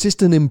Lotus. It's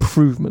just an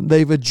improvement.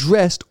 They've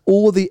addressed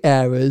all the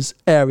areas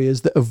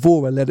that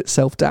Evora let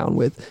itself down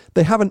with.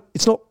 They haven't.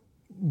 It's not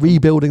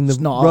rebuilding the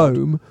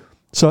Rome. Hard.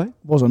 Sorry,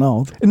 wasn't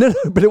hard. No,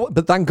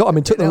 but thank God. I mean,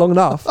 it took them long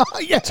enough.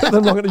 Yeah, took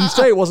them long enough. You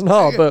say it wasn't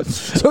hard, but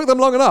it took them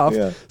long enough.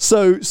 Yeah.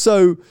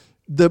 So.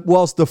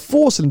 Whilst the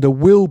 4-cylinder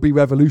will be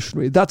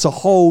revolutionary, that's a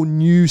whole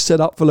new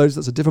setup for Lotus.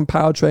 That's a different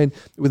powertrain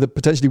with a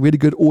potentially really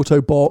good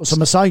auto box. It's a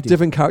Mercedes.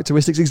 Different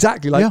characteristics.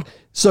 Exactly.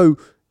 So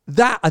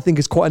that I think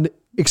is quite an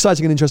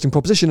exciting and interesting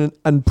proposition.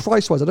 And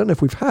price-wise, I don't know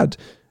if we've had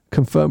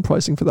confirmed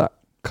pricing for that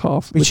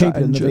car. Be cheaper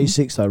than the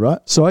V6 though, right?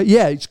 So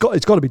yeah, it's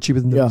got to be cheaper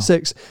than the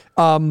V6.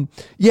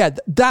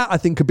 That I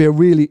think could be a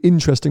really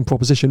interesting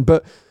proposition.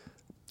 But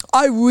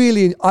I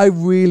really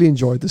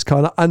enjoyed this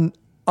car, and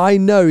I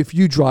know if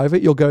you drive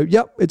it, you'll go,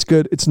 yep, it's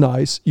good, it's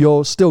nice.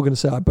 You're still going to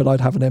say, but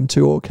I'd have an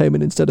M2 or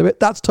Cayman instead of it.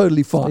 That's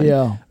totally fine.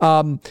 Yeah.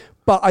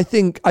 But I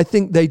think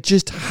they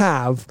just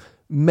have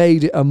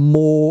made it a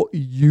more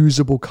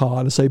usable car.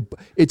 And I say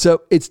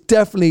it's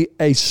definitely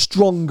a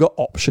stronger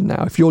option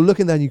now. If you're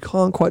looking there and you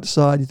can't quite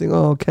decide, you think,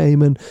 oh,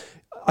 Cayman,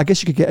 I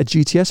guess you could get a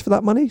GTS for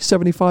that money,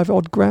 75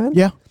 odd grand.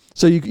 Yeah.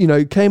 So you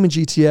Cayman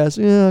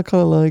GTS, yeah, I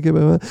kind of like it.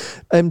 But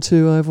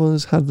M2, I've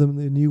always had them.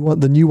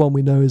 The new one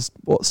we know is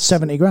what,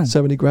 70 grand.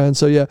 70 grand.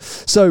 So yeah.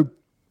 So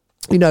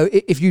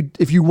if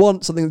you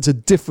want something that's a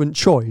different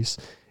choice,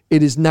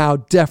 it is now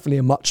definitely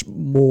a much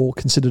more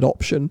considered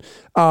option.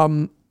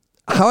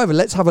 However,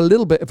 let's have a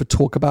little bit of a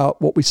talk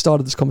about what we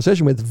started this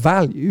conversation with,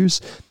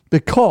 values,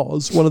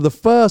 because one of the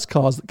first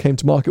cars that came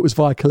to market was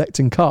via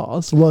Collecting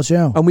Cars. It was,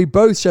 yeah. And we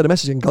both shared a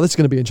message and, God, this is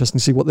going to be interesting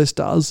to see what this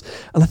does.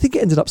 And I think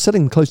it ended up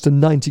selling close to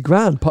 90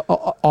 grand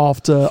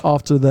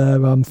after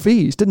their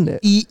fees, didn't it?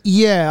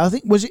 Yeah, I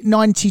think, was it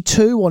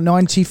 92 or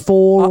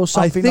 94 or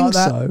something like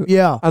that? I think so.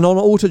 Yeah. And on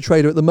Auto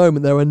Trader at the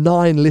moment, there are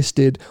 9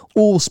 listed,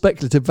 all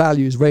speculative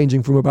values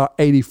ranging from about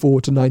 84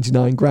 to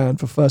 99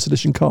 grand for first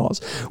edition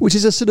cars, which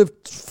is a sort of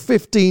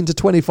 15 to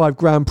 25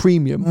 grand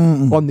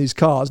premium on these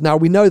cars. Now,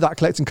 we know that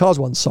Collecting Cars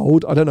one sold.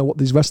 I don't know what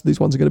these rest of these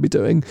ones are going to be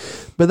doing,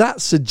 but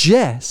that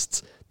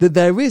suggests that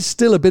there is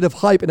still a bit of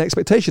hype and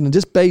expectation, and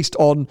just based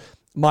on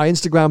my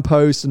Instagram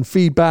posts and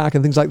feedback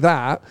and things like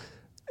that,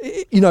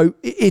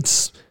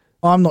 it's...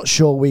 I'm not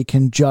sure we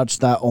can judge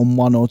that on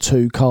 1 or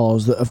 2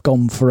 cars that have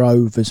gone for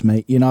overs,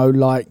 mate.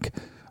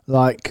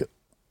 Like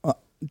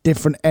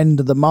different end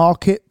of the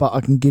market, but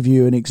I can give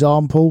you an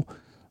example.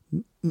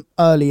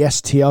 Early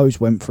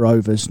STOs went for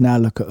overs. Now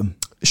look at them.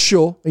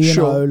 Sure.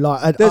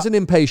 Like there's an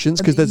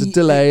impatience because there's a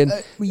delay, and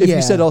if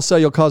you said, "Oh, sir,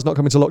 your car's not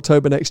coming till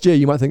October next year,"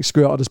 you might think,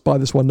 "Screw it, I'll just buy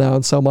this one now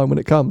and sell mine when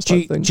it comes."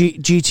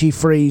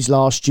 GT3s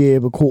last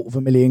year were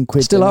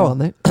 £250,000 Still are,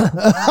 aren't they?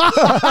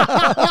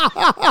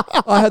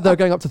 I heard they were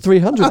going up to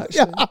 300.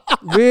 Actually,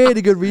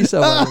 really good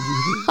resale value.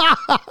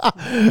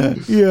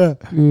 Yeah,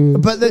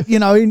 but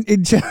in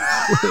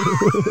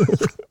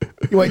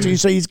you wait till you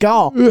see his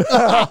car.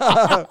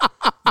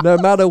 No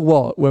matter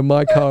what, when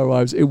my car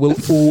arrives, it will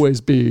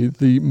always be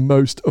the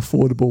most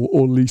affordable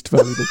or least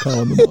valuable car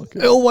on the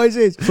market. It always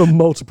is. For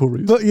multiple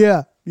reasons. But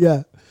yeah.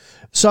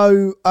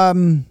 So,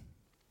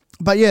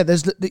 but yeah,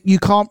 you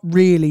can't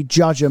really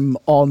judge them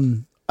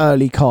on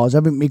early cars.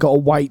 I think we got to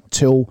wait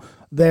till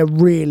they're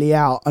really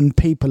out and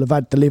people have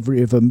had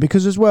delivery of them.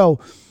 Because as well,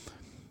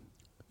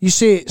 you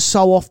see it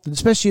so often,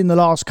 especially in the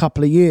last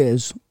couple of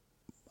years.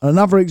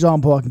 Another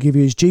example I can give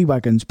you is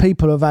G-Wagons.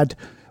 People have had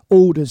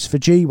orders for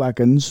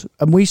G-Wagons,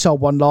 and we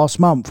sold one last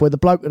month where the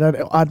bloke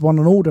had one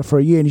on order for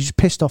a year and he's just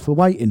pissed off for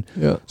waiting.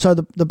 Yeah. So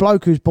the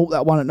bloke who's bought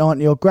that one at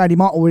 90 odd grand, he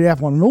might already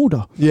have one on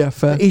order. Yeah,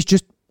 fair.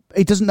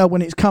 He doesn't know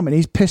when it's coming.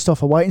 He's pissed off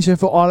for waiting, so he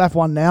thought, I'll have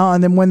one now,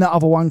 and then when that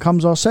other one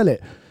comes, I'll sell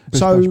it. Bish,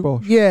 so bash,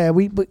 bosh. yeah,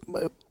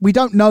 we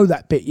don't know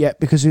that bit yet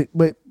because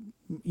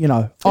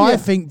I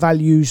think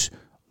values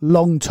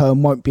long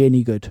term won't be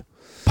any good,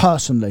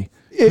 personally.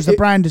 Because the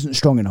brand isn't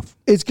strong enough.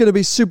 It's going to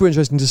be super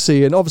interesting to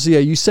see. And obviously,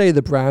 you say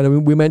the brand. I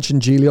mean, we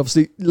mentioned Geely.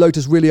 Obviously,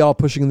 Lotus really are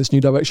pushing in this new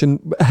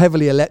direction,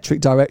 heavily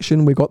electric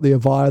direction. We've got the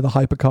Avaya, the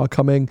hypercar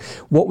coming.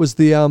 What was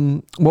the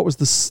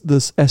this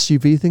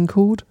SUV thing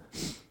called?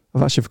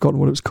 I've actually forgotten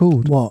what it was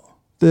called. What?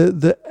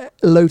 The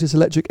Lotus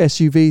electric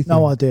SUV thing.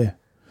 No idea.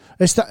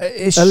 It's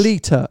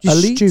Alita.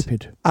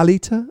 Stupid.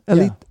 Alita?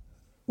 Yeah.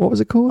 What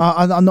was it called?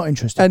 I'm not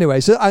interested.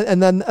 Anyway, so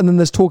and then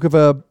there's talk of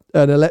an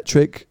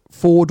electric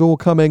 4-door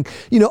coming.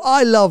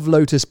 I love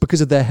Lotus because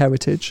of their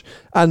heritage,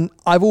 and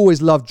I've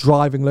always loved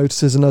driving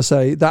Lotuses. And I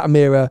say that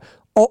Amira,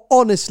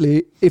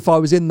 honestly, if I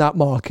was in that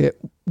market,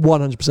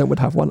 100% would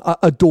have one. I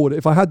adored it.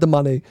 If I had the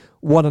money,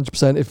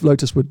 100%. If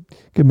Lotus would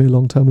give me a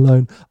long-term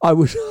loan, I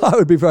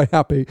would be very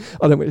happy.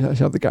 I don't really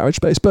have the garage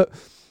space, but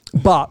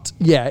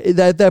yeah,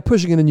 they're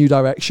pushing in a new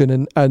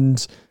direction,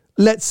 and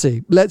let's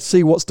see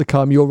what's to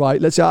come. You're right.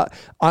 Let's see.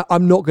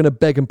 I'm not going to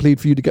beg and plead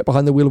for you to get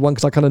behind the wheel of one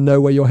because I kind of know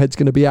where your head's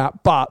going to be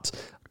at, but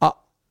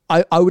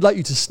I would like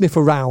you to sniff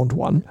around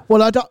one.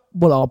 Well,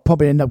 I'll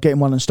probably end up getting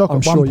one in stock at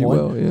one point. I'm sure you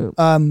will,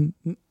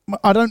 yeah.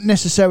 I don't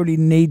necessarily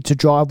need to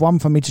drive one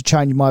for me to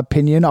change my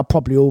opinion. I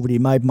probably already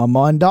made my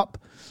mind up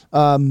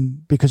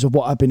because of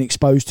what I've been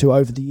exposed to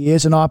over the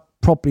years, and I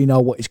probably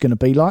know what it's going to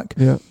be like.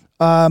 Yeah.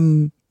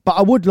 But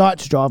I would like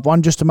to drive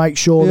one just to make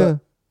sure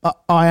that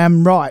I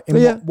am right in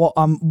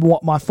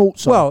what my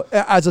thoughts are. Well,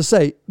 as I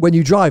say, when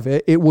you drive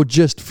it, it will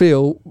just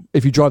feel,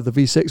 if you drive the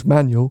V6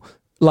 manual,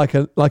 like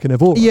an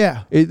Evora.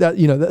 Yeah.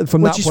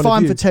 From which that is point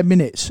fine of view. for 10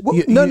 minutes. Well,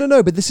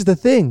 no, but this is the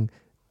thing.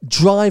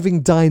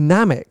 Driving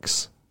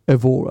dynamics,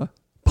 Evora,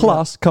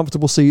 plus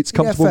comfortable seats,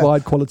 comfortable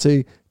ride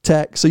quality,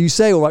 tech. So you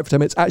say all right for 10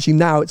 minutes. Actually,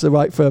 now it's all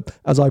right for,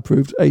 as I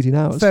proved, 18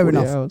 hours. Fair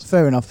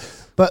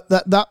enough. But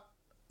that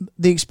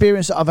the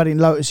experience that I've had in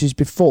Lotuses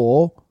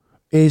before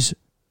is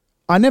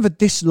I never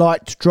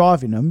disliked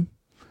driving them,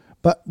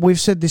 but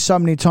we've said this so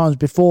many times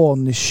before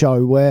on this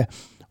show where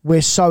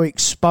we're so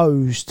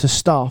exposed to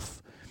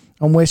stuff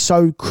and we're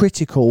so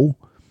critical.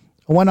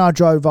 And when I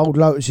drove old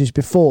Lotuses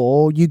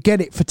before, you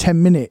get it for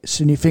 10 minutes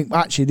and you think,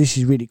 actually, this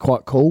is really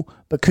quite cool,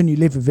 but can you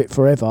live with it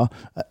forever?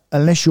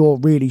 Unless you're a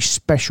really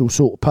special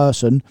sort of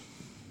person,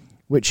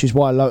 which is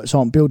why Lotus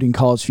aren't building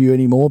cars for you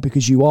anymore,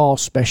 because you are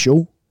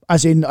special.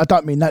 As in, I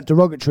don't mean that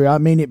derogatory, I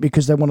mean it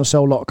because they want to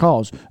sell a lot of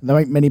cars. And there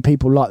ain't many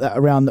people like that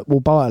around that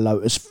will buy a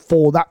Lotus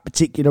for that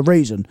particular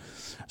reason.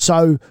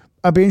 So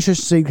I'd be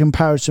interested to see a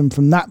comparison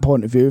from that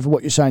point of view of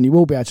what you're saying, you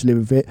will be able to live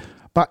with it.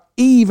 But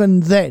even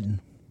then,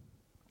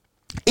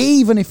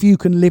 even if you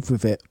can live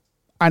with it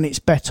and it's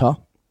better,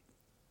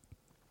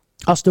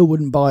 I still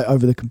wouldn't buy it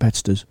over the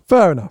competitors.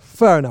 Fair enough.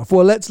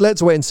 Well, let's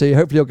wait and see.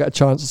 Hopefully, you'll get a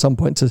chance at some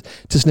point to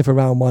sniff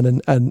around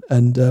one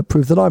and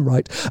prove that I'm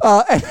right.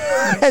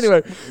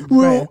 Anyway,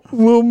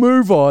 we'll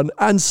move on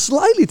and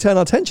slightly turn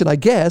our attention, I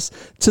guess,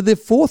 to the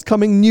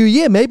forthcoming new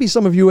year. Maybe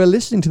some of you are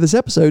listening to this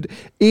episode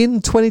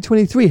in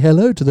 2023.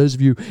 Hello to those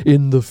of you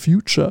in the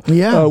future.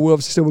 Yeah, we're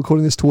obviously still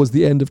recording this towards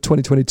the end of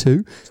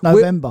 2022. It's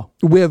November.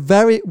 We're not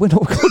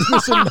recording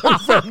this in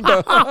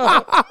November,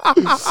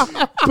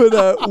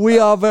 but we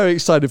are very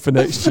excited for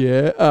next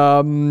year.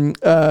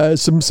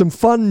 Some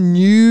fun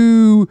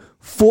new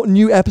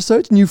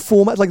episodes, new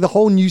formats, like the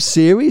whole new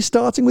series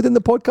starting within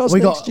the podcast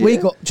next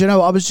year. Do you know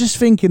what? I was just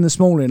thinking this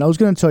morning, I was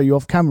going to tell you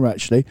off camera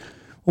actually,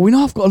 well, we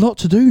know I've got a lot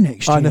to do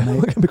next year. I know, mate.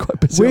 we're going to be quite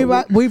busy.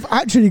 We've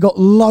actually got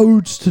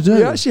loads to do.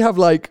 We actually have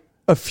like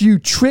a few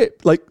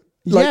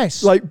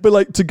yes.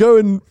 But to go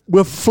and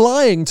we're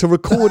flying to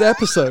record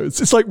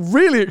episodes. It's like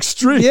really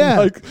extreme.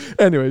 Yeah.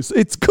 Anyways,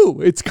 it's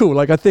cool.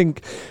 Like I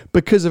think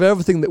because of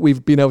everything that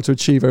we've been able to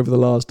achieve over the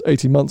last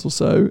 18 months or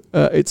so,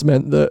 it's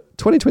meant that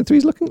 2023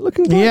 is looking good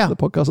for the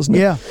podcast, isn't it?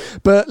 Yeah.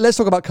 But let's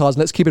talk about cars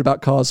and let's keep it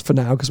about cars for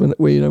now because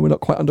we're not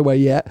quite underway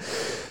yet.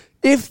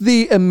 If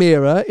the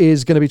Emira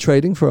is going to be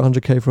trading for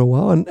 100k for a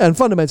while, and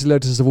fundamentally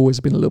Lotuses have always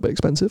been a little bit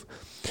expensive,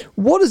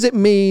 what does it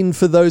mean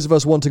for those of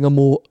us wanting a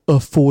more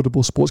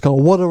affordable sports car?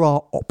 What are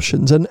our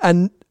options?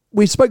 And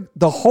we spoke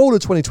the whole of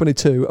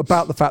 2022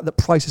 about the fact that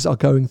prices are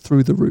going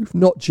through the roof,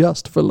 not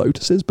just for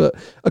Lotuses, but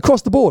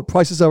across the board.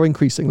 Prices are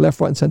increasing, left,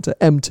 right and centre.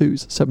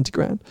 M2s, 70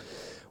 grand.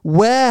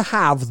 Where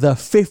have the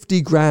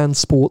 50 grand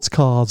sports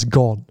cars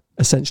gone,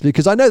 essentially?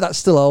 Because I know that's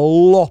still a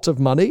lot of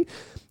money.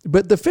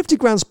 But the 50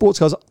 grand sports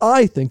cars,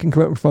 I think, and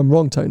correct me if I'm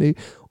wrong, Tony,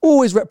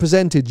 always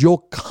represented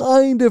your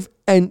kind of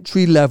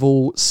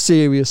entry-level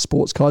serious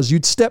sports cars.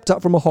 You'd stepped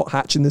up from a hot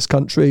hatch in this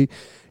country.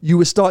 You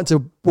were starting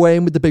to weigh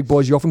in with the big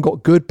boys. You often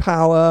got good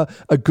power,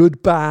 a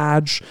good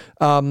badge.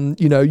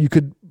 You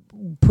could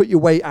put your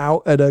weight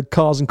out at a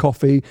Cars and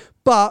Coffee,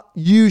 but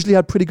usually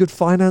had pretty good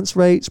finance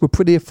rates, were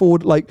pretty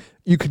affordable. Like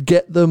you could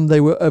get them, they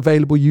were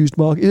available used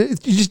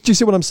market. Do you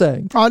see what I'm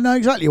saying? I know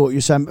exactly what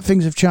you're saying, but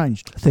things have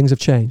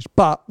changed.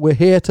 But we're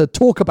here to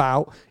talk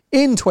about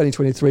in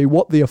 2023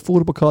 what the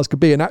affordable cars could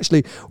be. And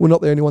actually, we're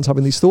not the only ones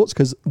having these thoughts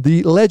because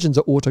the legends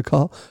at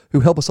Autocar, who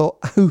help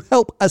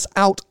us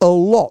out a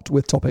lot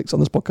with topics on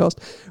this podcast,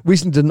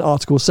 recently did an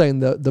article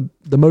saying that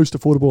the most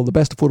affordable or the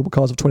best affordable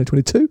cars of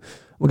 2022.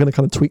 We're going to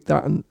kind of tweak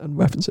that and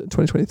reference it in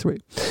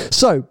 2023.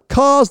 So,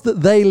 cars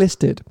that they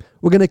listed.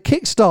 We're going to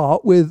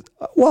kickstart with,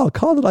 a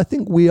car that I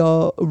think we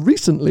are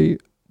recently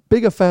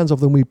bigger fans of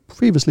than we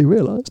previously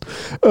realised.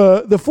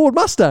 The Ford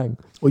Mustang.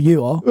 Well,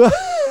 you are.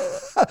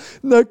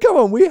 No, come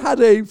on. We had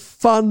a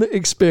fun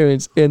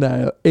experience in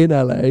LA.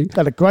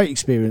 Had a great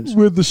experience.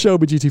 With the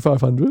Shelby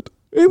GT500.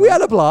 We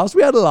had a blast.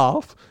 We had a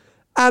laugh.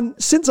 And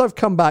since I've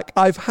come back,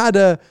 I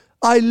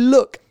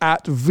look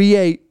at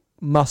V8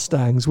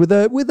 Mustangs with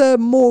a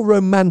more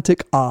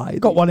romantic eye.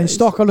 Got one in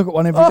stock. I look at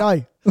one every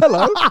day.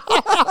 Hello.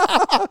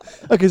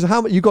 Okay, so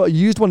how much you got a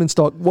used one in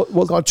stock?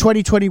 What got a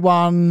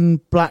 2021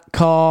 black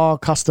car,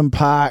 custom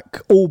pack,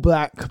 all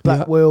black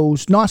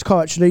wheels. Nice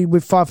car actually,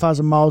 with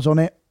 5,000 miles on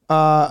it.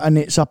 And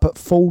it's up at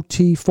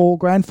 44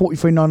 grand,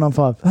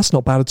 43,995. That's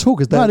not bad at all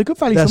because they're good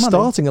value they're for money.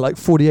 Starting at like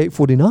 48,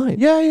 49.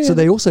 Yeah. So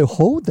they also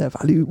hold their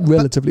value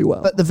relatively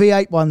well. But the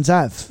V8 ones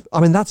have.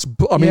 I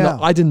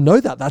didn't know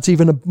that. That's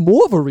even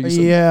more of a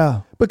reason.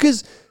 Yeah.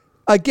 Because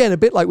again, a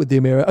bit like with the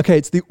Emira, okay,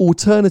 it's the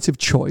alternative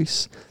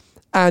choice.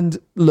 And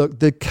look,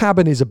 the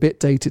cabin is a bit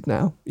dated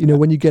now.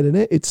 When you get in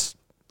it, it's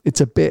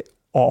a bit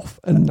off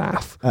and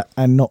naff.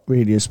 And not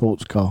really a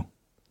sports car.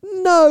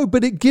 No,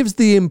 but it gives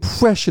the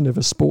impression of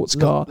a sports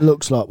car.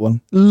 Looks like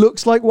one.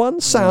 Looks like one,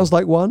 sounds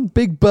like one.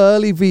 Big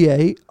burly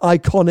V8,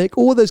 iconic,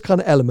 all those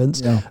kind of elements.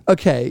 Yeah.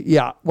 Okay,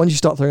 yeah. Once you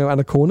start throwing around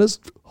the corners,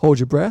 hold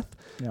your breath.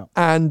 Yeah.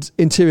 And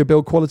interior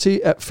build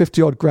quality at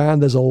 50 odd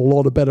grand, there's a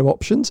lot of better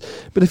options.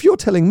 But if you're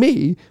telling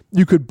me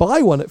you could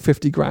buy one at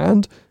 50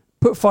 grand,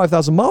 put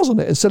 5,000 miles on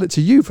it and sell it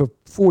to you for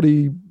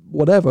 40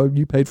 whatever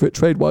you paid for it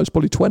trade wise,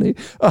 probably 20.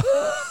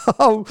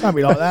 Can't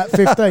be like that.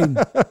 15.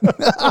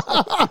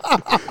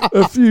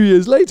 A few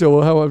years later,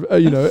 or however,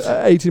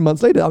 18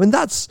 months later. I mean,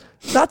 that's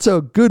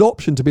a good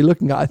option to be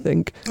looking at, I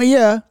think.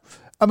 Yeah.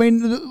 I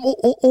mean,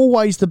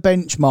 always the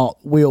benchmark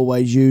we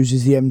always use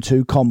is the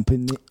M2 comp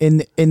in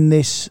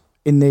this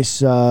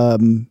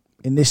segment.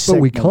 But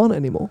we can't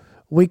anymore.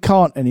 We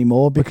can't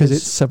anymore because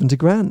it's 70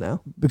 grand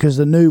now. Because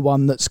the new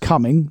one that's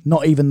coming,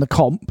 not even the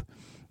comp,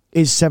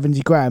 is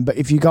 70 grand. But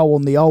if you go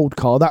on the old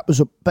car,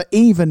 but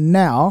even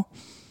now,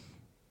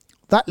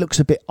 that looks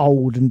a bit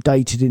old and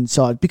dated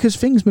inside because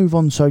things move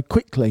on so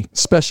quickly.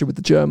 Especially with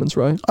the Germans,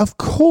 right? Of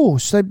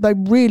course. They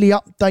really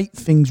update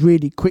things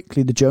really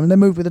quickly, the Germans. They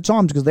move with the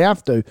times because they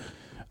have to.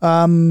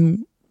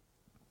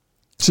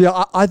 So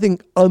yeah, I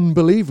think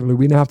unbelievably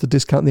we now have to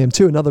discount the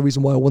M2. Another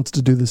reason why I wanted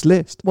to do this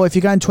list. Well, if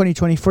you go in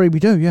 2023, we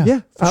do, yeah.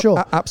 Yeah, for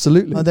sure.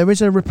 Absolutely. There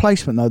is a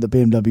replacement, though, that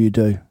BMW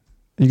do.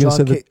 Are you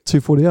going to say the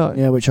 240i?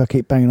 Yeah, which I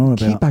keep banging on about.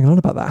 Keep banging on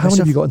about that. How many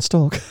have you got in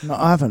stock? No,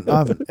 I haven't.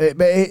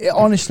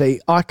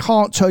 Honestly, I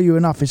can't tell you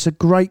enough. It's a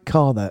great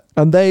car, that.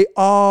 And they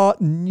are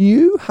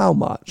new? How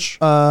much?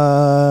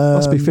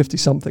 Must be 50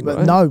 something,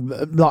 right? No,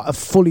 like a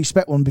fully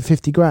spec one would be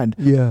 50 grand.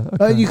 Yeah.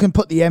 Okay. You can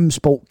put the M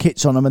Sport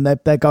kits on them and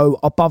they go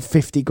above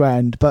 50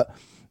 grand, but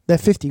they're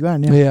 50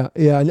 grand, yeah.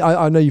 Yeah. And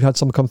I know you've had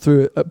some come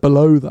through at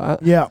below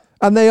that. Yeah.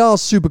 And they are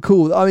super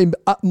cool. I mean,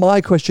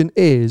 my question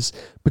is,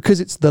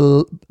 because it's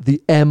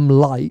the M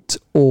Lite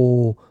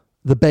or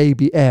the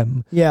Baby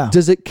M,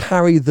 does it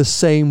carry the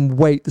same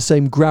weight, the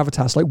same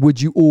gravitas? Like, would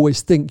you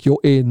always think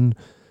you're in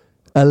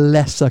a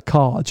lesser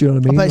car? Do you know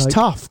what I mean? But it's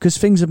tough because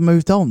things have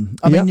moved on.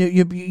 I mean,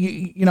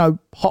 you know,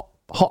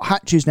 hot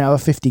hatches now are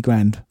 50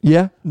 grand.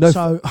 Yeah, no,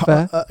 so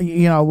fair.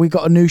 You know, we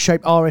got a new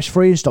shape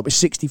RS3 in stock. It's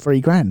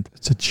 63 grand.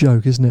 It's a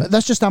joke, isn't it?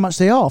 That's just how much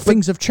they are.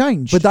 Things have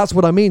changed. But that's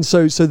what I mean.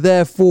 So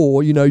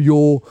therefore, you know,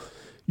 your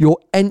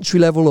entry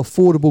level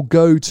affordable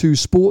go to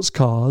sports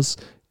cars,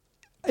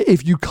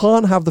 if you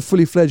can't have the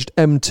fully fledged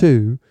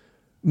M2,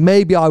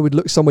 maybe I would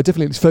look somewhere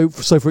differently. So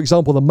for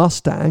example, the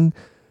Mustang.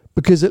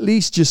 Because at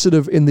least you're sort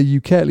of in the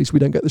UK, at least we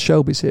don't get the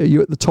Shelbys here.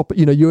 You're at the top,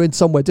 you know, you're in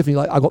somewhere different.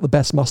 Like, I got the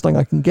best Mustang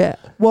I can get.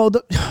 Well,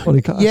 how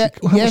much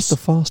the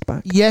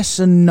fastback? Yes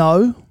and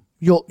no.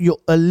 You're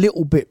a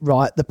little bit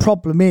right. The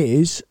problem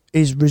is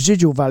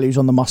residual values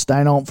on the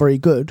Mustang aren't very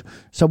good.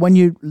 So when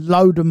you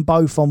load them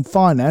both on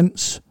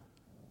finance,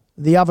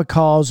 the other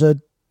cars are,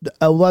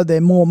 although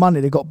they're more money,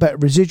 they've got better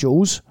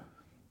residuals.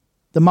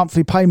 The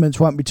monthly payments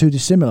won't be too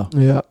dissimilar.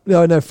 Yeah,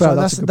 no,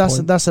 fair.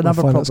 So that's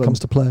another problem. Comes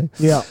to play.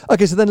 Yeah.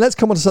 Okay, so then let's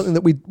come on to something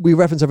that we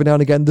reference every now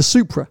and again: the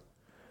Supra.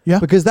 Yeah.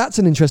 Because that's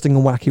an interesting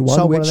and wacky one.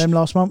 Sold one of them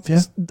last month.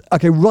 Yeah.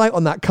 Okay, right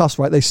on that cusp,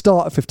 right? They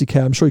start at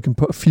 50k. I'm sure you can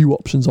put a few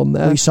options on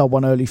there. We sold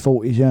one early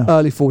 40s. Yeah.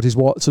 Early 40s,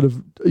 what sort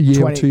of a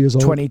year or 2 years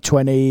old?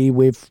 2020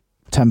 with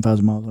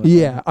 10,000 miles.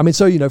 Yeah, I mean,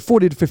 so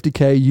 40 to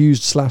 50k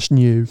used /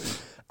 new.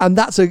 And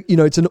that's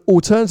it's an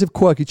alternative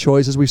quirky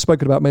choice, as we've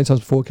spoken about many times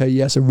before. Okay,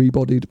 yes, a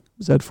rebodied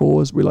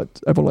Z4, as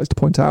everyone likes to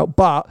point out,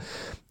 but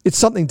it's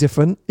something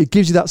different. It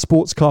gives you that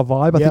sports car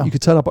vibe. I think you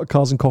could turn up at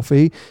Cars and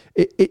Coffee.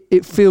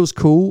 It feels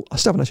cool. I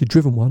still haven't actually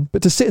driven one,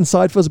 but to sit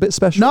inside feels a bit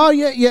special. No,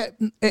 yeah,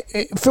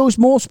 it feels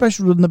more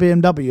special than the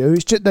BMW.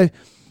 It's just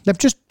they've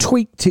just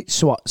tweaked it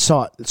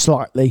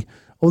slightly,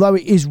 although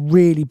it is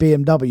really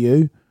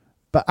BMW.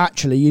 But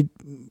actually,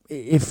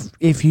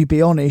 if you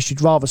be honest, you'd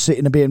rather sit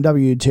in a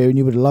BMW interior than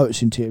you would a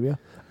Lotus interior.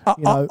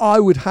 I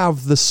would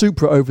have the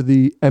Supra over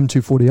the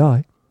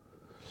M240i.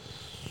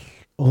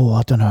 Oh,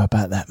 I don't know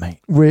about that, mate.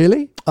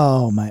 Really?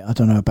 Oh, mate, I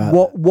don't know about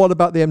that. What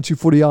about the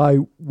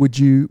M240i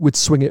would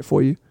swing it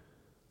for you?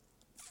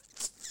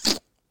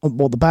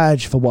 Well, the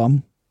badge for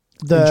one.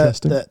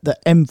 Interesting. The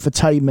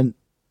infotainment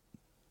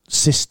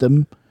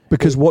system.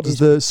 Because what does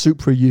the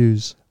Supra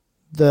use?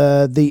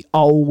 The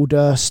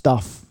older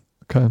stuff.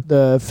 Okay.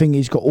 The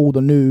thingy's got all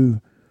the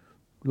new,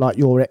 like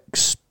your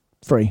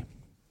X3.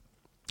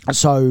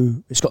 So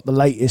it's got the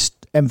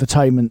latest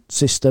infotainment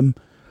system.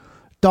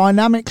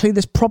 Dynamically,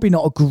 there's probably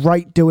not a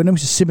great deal in them.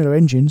 It's similar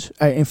engines.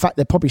 In fact,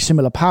 they're probably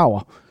similar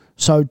power.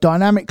 So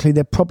dynamically,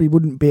 there probably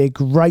wouldn't be a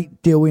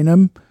great deal in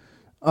them.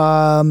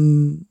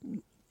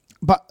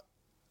 But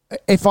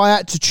if I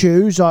had to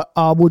choose,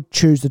 I would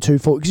choose the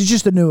 240 because it's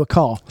just a newer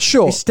car.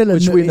 Sure, it's still a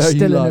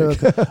newer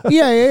car.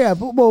 Yeah.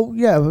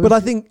 But I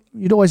think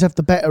you'd always have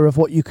the better of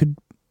what you could.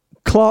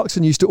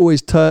 Clarkson used to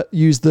always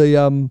use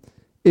the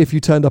if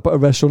you turned up at a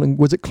restaurant and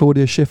was it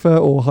Claudia Schiffer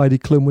or Heidi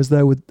Klum was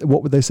there with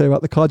what would they say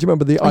about the car? Do you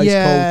remember the ice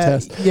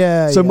cold test?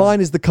 Yeah. So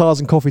mine is the Cars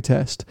and Coffee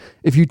test.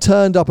 If you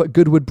turned up at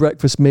Goodwood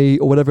Breakfast Meat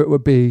or whatever it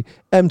would be,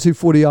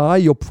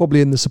 M240i, you're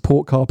probably in the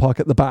support car park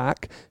at the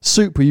back.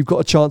 Supra, you've got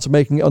a chance of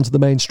making it onto the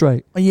main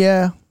straight.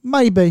 Yeah,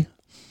 maybe.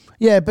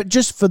 Yeah, but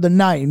just for the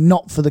name,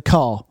 not for the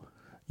car.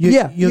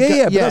 But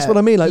that's what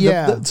I mean. Like,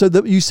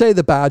 you say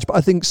the badge, but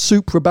I think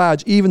Supra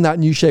badge, even that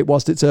new shape,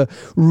 whilst it's a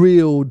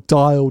real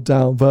dialed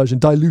down version,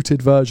 diluted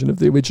version of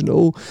the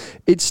original,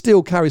 it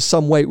still carries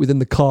some weight within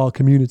the car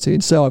community.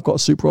 And so I've got a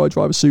Supra, I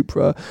drive a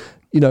Supra,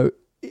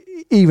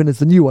 even as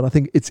the new one, I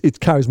think it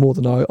carries more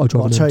than I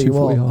drive an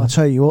M240i. I'll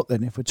tell you what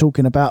then, if we're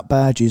talking about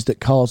badges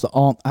that cars that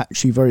aren't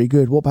actually very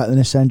good, what about the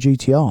Nissan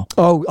GTR?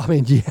 Oh, I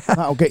mean, yeah.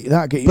 That'll get you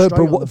straight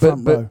on the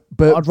front row.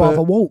 But I'd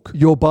rather walk.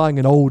 You're buying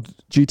an old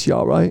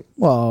GTR, right?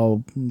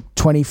 Well,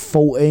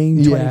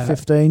 2014,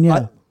 2015,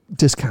 yeah.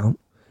 Discount.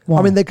 Why?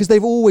 I mean, because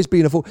they've always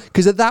been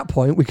because at that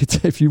point, we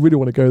could, if you really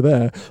want to go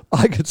there,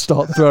 I could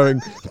start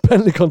throwing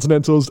Bentley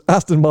Continentals,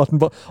 Aston Martin.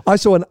 But I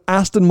saw an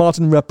Aston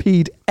Martin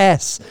Rapide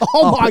S.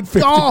 Oh my God! 50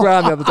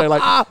 grand the other day.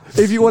 Like,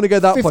 if you want to go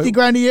that 50 point, 50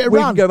 grand a year we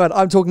run. can go mad.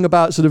 I'm talking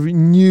about sort of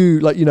new,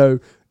 like,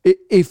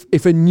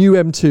 if a new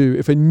M2,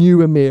 if a new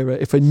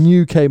Emira, if a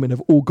new Cayman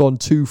have all gone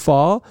too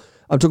far.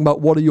 I'm talking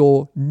about what are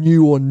your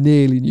new or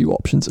nearly new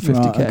options at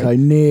 50k. Right, okay,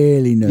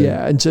 nearly new.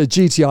 Yeah, and to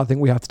GTR, I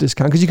think we have to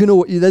discount because you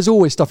can. There's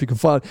always stuff you can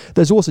find.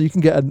 There's also you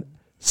can get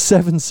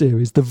 7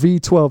 Series, the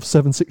V12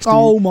 760.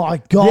 Oh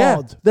my God.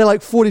 Yeah, they're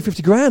like 40,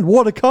 50 grand.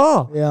 What a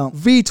car. Yeah.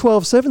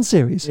 V12 7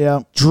 Series.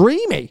 Yeah.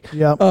 Dreamy.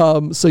 Yeah.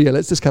 So yeah,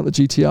 let's discount the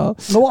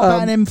GTR. Well, what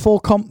about an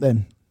M4 Comp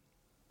then?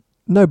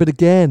 No, but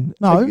again,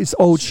 No. it's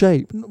old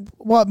shape.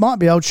 Well, it might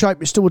be old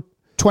shape. It's still a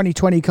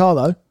 2020 car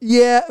though.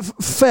 Yeah,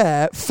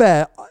 fair.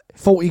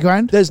 40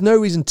 grand. There's no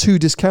reason to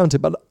discount it,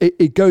 but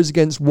it goes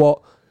against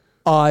what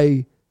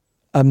I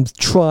am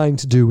trying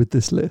to do with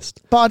this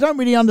list. But I don't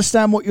really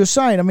understand what you're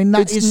saying. I mean,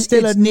 that is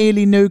still a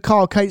nearly new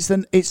car. Okay,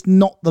 it's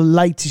not the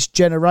latest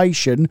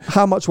generation.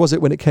 How much was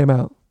it when it came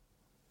out?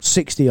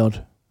 60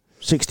 odd.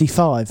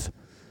 65.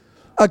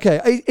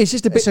 Okay, it's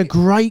just a bit... It's a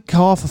great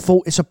car for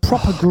 40. It's a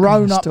proper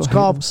grown-up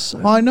car.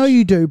 I know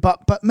you do,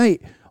 but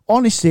mate,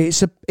 honestly,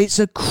 it's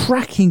a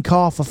cracking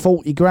car for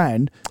 40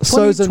 grand.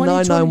 So is a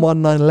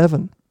 991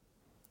 911.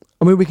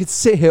 I mean, we could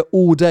sit here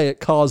all day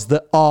at cars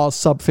that are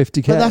sub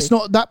 50k.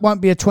 But that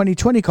won't be a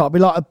 2020 car. It'll be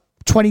like a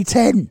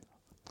 2010.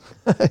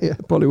 Yeah,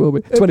 probably will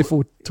be.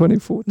 24.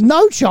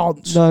 No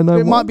chance. No.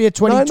 It might be a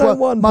 2012.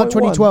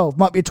 991.1.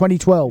 Might be a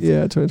 2012.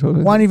 Yeah,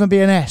 2012. Won't even be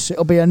an S.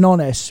 It'll be a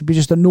non-S. It'll be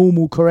just a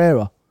normal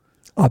Carrera.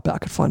 I bet I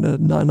could find a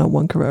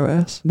 991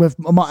 Carrera S.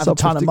 I might have a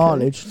ton of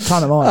mileage.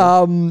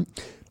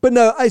 But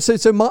no,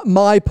 so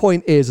my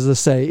point is, as I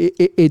say,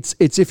 it's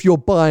if you're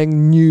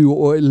buying new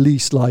or at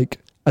least like,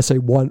 I say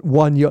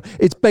 1 year,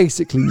 it's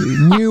basically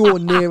new or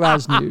near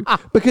as new.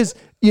 Because,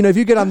 you know, if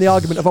you get on the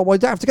argument of, well, you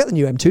don't have to get the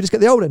new M2, just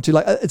get the old M2.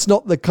 Like, it's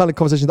not the kind of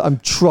conversation that I'm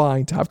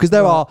trying to have.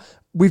 Because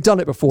we've done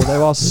it before.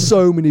 There are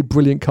so many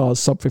brilliant cars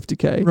sub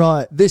 50k.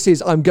 Right. This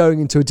is, I'm going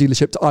into a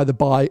dealership to either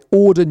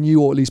order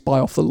new or at least buy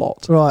off the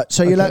lot. Right.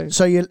 So you'll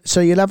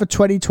have a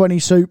 2020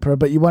 Supra,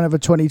 but you won't have a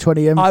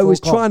 2020 M4. I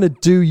was trying to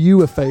do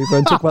you a favour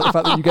and talk about the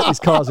fact that you get these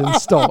cars in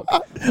stock.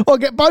 Well,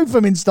 get both of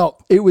them in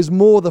stock. It was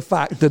more the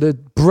fact that a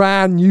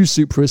brand new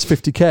Supra is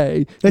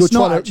 50k.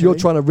 You're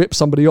trying to rip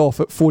somebody off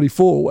at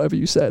 44 or whatever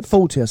you said.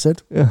 40, I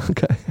said. Yeah,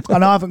 okay.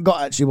 And I haven't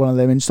got actually one of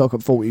them in stock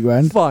at 40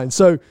 grand. Fine.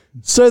 So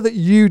that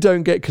you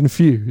don't get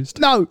confused.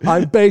 No.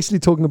 I'm basically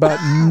talking about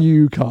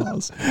new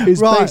cars.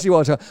 Is Right. basically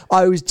what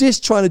I was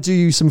just trying to do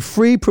you some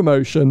free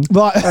promotion.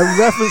 Right. And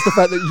reference the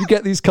fact that you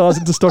get these cars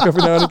into stock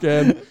every now and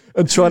again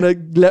and trying to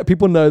let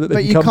people know that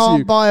they can come to you. But you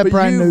can't buy a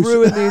brand new... But you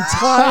ruined the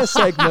entire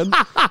segment,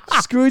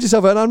 screwed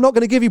yourself out, and I'm not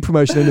going to give you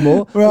promotion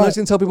anymore. Right. I'm just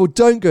going to tell people,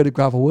 don't go to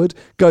Gravelwood,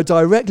 go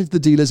directly to the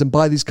dealers and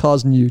buy these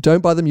cars new.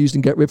 Don't buy them used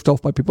and get ripped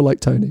off by people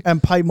like Tony.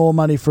 And pay more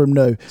money for them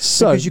new.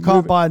 So, because you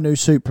can't buy a new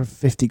Supra for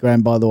 50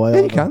 grand, by the way.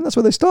 Yeah, you can. That's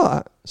where they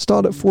start at.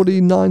 Start at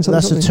 49 something.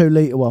 That's a 2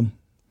 litre one.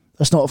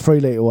 That's not a 3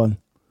 litre one.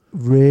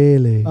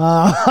 Really?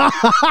 Well,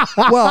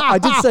 I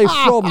did say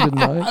from, didn't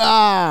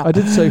I? I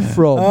did say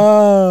from.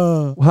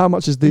 How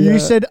much is the... You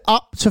said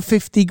up to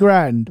 50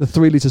 grand. The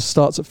 3 litres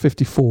starts at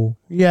 54.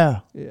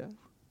 Yeah.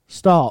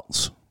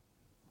 Starts.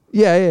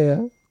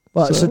 Yeah.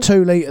 But it's a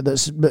 2 litre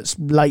that's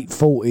late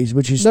 40s,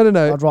 which is...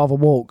 No. I'd rather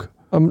walk.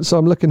 So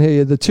I'm looking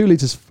here. The 2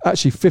 litres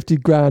actually 50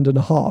 grand and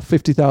a half,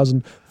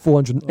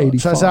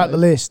 50,485. So it's out the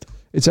list.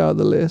 It's out of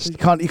the list. You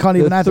can't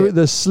even have it.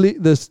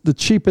 The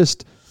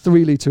cheapest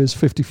 3 litre is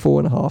 54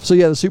 and a half. So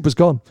yeah, the Supra's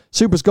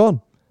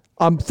gone.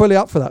 I'm fully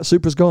up for that.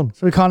 Supra's gone.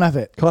 So we can't have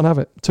it. Can't have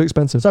it. Too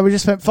expensive. So we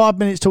just spent 5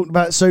 minutes talking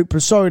about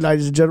Supra. Sorry,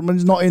 ladies and gentlemen,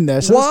 it's not in there.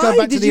 So let's go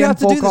back to the Why did you have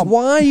to do this? M4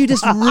 Why are you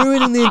just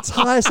ruining the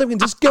entire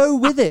segment? Just go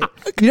with it.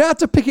 You don't have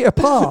to pick it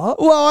apart.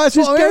 Well, that's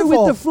just what I'm go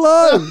here with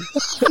for.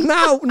 the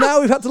flow.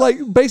 Now we've had to like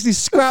basically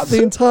scrap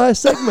the entire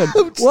segment.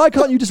 Why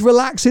can't you just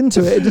relax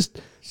into it and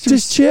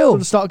just chill?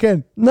 Want to start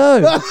again?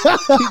 No.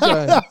 Keep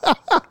going.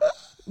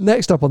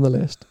 Next up on the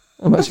list,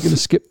 I'm actually going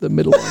to skip the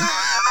middle one.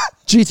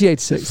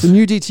 GT86, the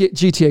new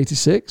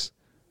GT86,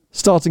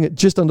 starting at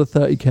just under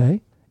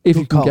 30k. If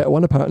you can get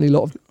one, apparently a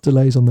lot of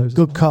delays on those.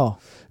 Good car.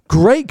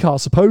 Great car,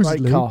 supposedly.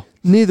 Great car.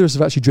 Neither of us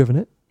have actually driven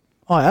it.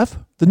 I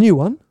have. The new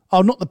one?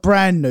 Oh, not the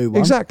brand new one.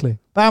 Exactly.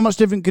 But how much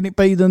different can it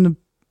be than the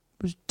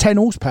 10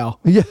 horsepower?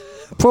 Yeah,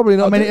 probably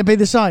not. I mean, it'd be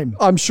the same.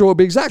 I'm sure it'd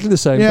be exactly the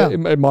same, Yeah.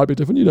 but it might be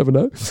different. You never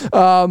know.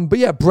 But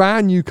yeah,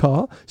 brand new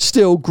car.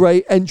 Still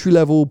great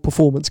entry-level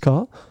performance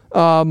car.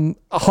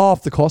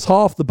 Half the cost,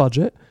 half the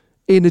budget.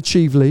 In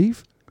Achieve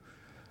Leave.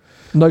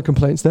 No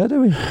complaints there, do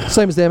we?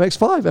 Same as the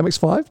MX-5.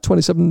 MX-5,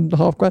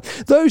 27.5 grand.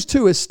 Those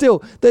two are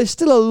there's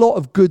still a lot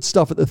of good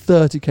stuff at the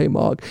 30k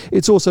mark.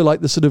 It's also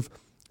like the sort of,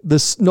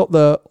 not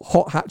the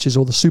hot hatches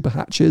or the super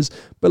hatches,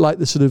 but like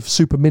the sort of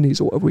super minis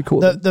or whatever we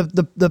call them.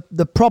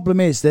 The problem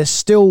is there's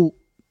still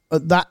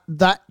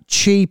that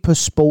cheaper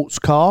sports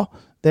car.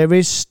 There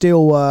is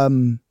still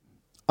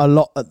a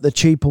lot at the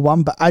cheaper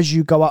one, but as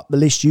you go up the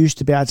list, you used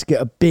to be able to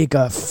get a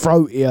bigger,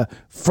 throatier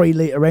 3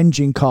 litre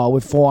engine car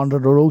with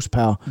 400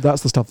 horsepower.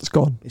 That's the stuff that's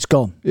gone. It's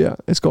gone. Yeah,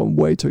 it's gone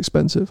way too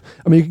expensive.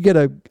 I mean, you could get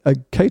a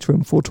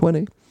Caterham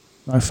 420.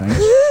 No thanks.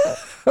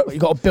 You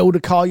got to build a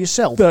car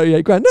yourself.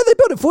 38 grand. No, they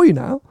build it for you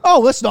now.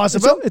 Oh, that's nice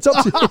of them. It's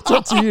up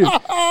to you.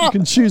 You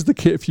can choose the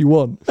kit if you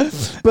want.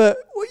 But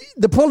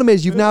the problem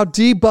is you've now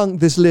debunked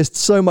this list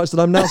so much that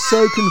I'm now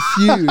so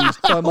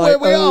confused by my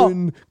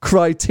own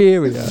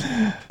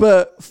criteria.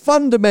 But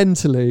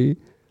fundamentally,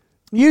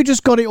 You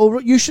just got it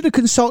all. You should have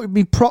consulted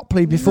me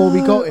properly before we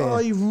got here. Oh,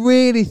 you've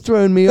really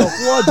thrown me off.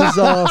 What a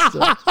disaster.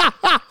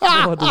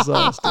 What a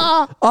disaster.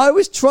 I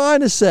was trying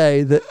to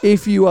say that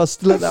if you are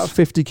still at that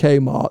 50k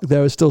mark,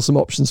 there are still some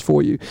options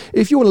for you.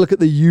 If you want to look at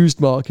the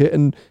used market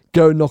and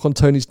go and knock on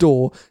Tony's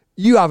door,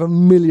 you have a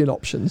million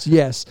options.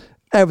 Yes,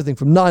 everything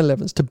from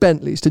 911s to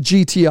Bentleys to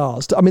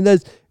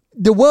GTRs.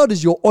 The world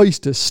is your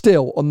oyster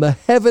still on the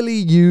heavily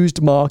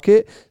used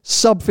market,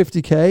 sub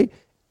 50k.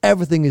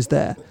 Everything is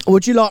there.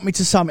 Would you like me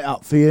to sum it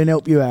up for you and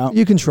help you out?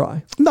 You can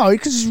try. No,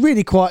 because it's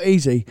really quite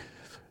easy.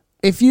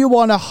 If you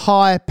want a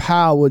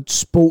high-powered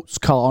sports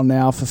car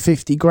now for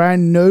 50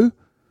 grand new,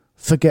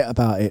 forget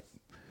about it.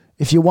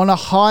 If you want a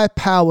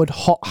high-powered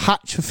hot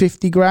hatch for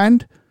 50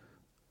 grand,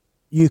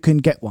 you can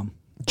get one.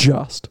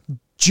 Just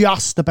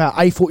about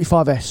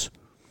A45S.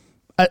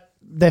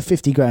 They're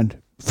 50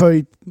 grand.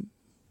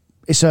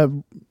 It's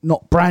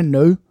not brand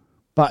new,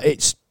 but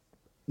it's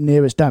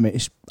near as damn it.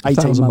 It's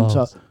 18 months.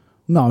 Miles.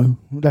 No,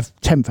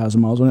 left 10,000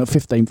 miles on it,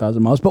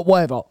 15,000 miles, but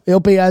whatever. It'll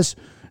be as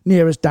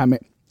near as damn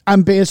it.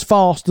 And be as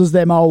fast as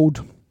an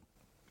older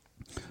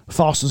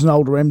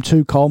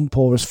M2 comp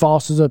or as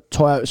fast as a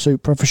Toyota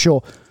Supra for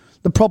sure.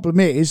 The problem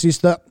is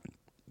that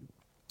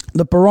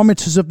the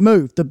barometers have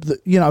moved.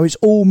 It's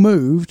all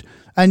moved.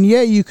 And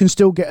yeah, you can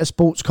still get a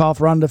sports car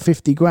for under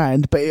 50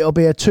 grand, but it'll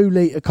be a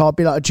 2-litre car, it'll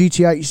be like a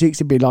GT86,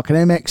 it'll be like an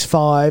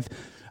MX-5,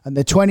 and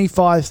they're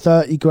 25,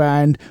 30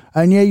 grand.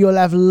 And yeah, you'll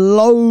have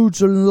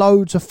loads and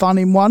loads of fun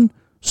in one,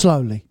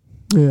 slowly.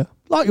 Yeah.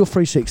 Like your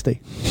 360.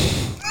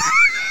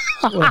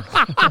 Well,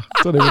 I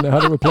don't even know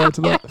how to reply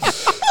to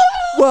that.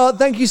 Well,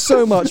 thank you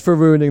so much for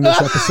ruining this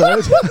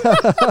episode.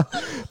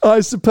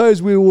 I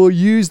suppose we will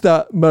use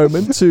that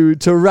moment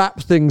to wrap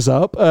things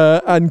up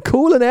and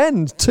call an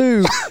end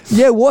to,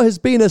 what has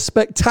been a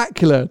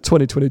spectacular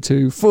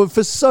 2022 for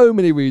so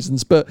many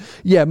reasons. But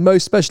yeah,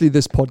 most especially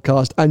this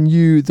podcast and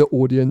you, the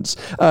audience.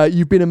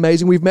 You've been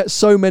amazing. We've met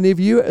so many of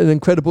you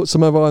at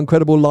some of our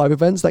incredible live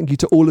events. Thank you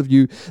to all of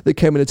you that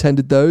came and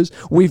attended those.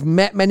 We've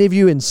met many of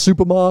you in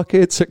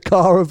supermarkets, at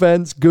car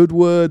events,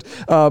 Goodwood,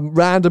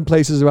 random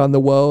places around the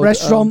world.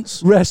 Restaurants.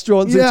 Yeah. It's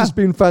just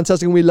been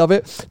fantastic and we love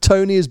it.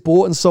 Tony has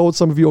bought and sold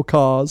some of your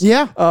cars.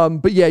 Yeah.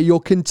 But yeah,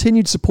 your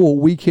continued support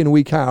week in,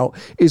 week out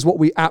is what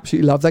we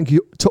absolutely love. Thank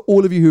you to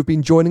all of you who have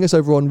been joining us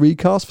over on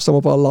Recast for some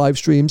of our live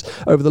streams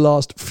over the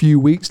last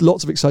few weeks.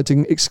 Lots of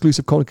exciting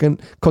exclusive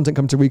content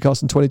coming to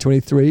Recast in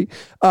 2023.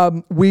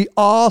 We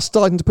are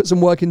starting to put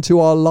some work into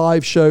our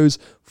live shows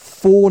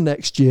for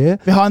next year.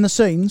 Behind the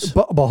scenes,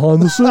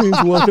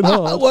 working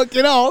hard.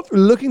 Working hard.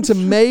 Looking to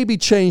maybe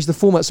change the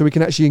format so we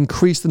can actually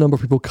increase the number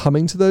of people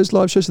coming to those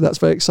live shows. So that's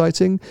very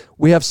exciting.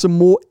 We have some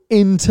more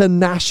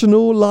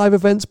international live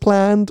events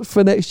planned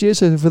for next year.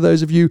 So for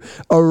those of you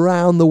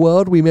around the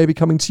world, we may be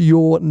coming to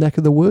your neck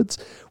of the woods.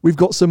 We've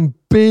got some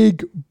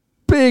big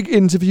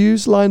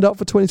interviews lined up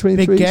for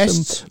 2023.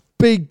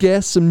 Big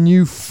guests, some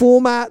new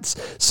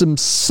formats, some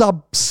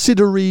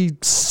subsidiary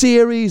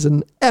series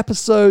and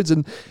episodes,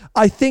 and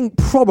I think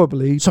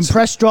probably some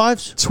press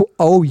drives.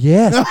 Oh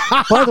yes!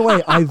 By the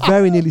way, I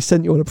very nearly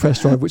sent you on a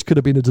press drive, which could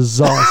have been a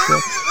disaster.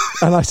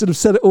 And I sort of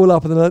set it all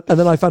up, and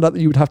then I found out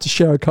that you would have to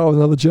share a car with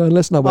another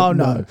journalist, and I went, oh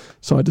no.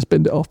 So I just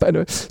binned it off. But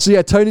anyway, so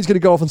yeah, Tony's going to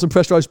go off on some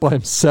press drives by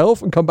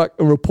himself and come back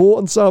and report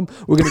on some.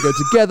 We're going to go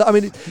together. I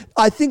mean,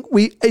 I think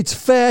it's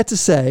fair to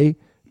say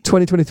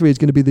 2023 is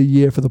going to be the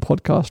year for the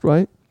podcast,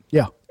 right?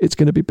 Yeah. It's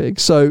going to be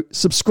big. So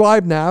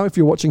subscribe now if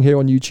you're watching here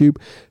on YouTube.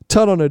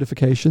 Turn on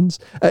notifications.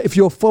 If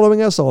you're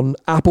following us on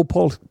Apple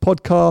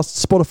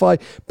Podcasts, Spotify,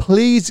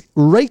 please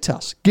rate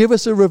us. Give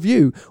us a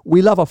review.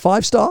 We love a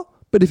 5-star.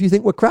 But if you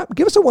think we're crap,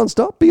 give us a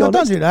 1-star. Be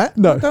honest. Don't do that.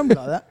 No. Don't be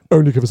like that.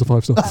 Only give us a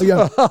 5-star.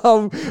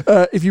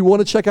 If you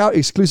want to check out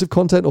exclusive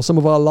content or some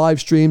of our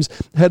live streams,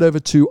 head over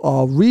to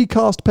our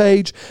Recast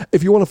page.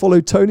 If you want to follow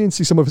Tony and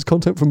see some of his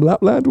content from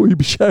Lapland, will you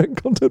be sharing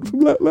content from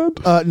Lapland?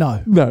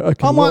 No. No,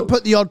 okay. I might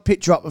put the odd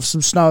picture up of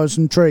some snow and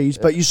some trees,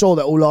 but you saw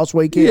that all last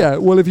week. Yeah,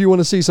 well, if you want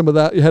to see some of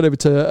that, you head over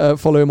to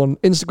follow him on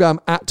Instagram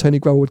at Tony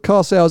Gravelwood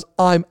Car Sales.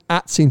 I'm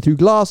at Seen Through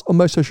Glass on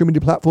most social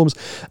media platforms.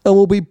 And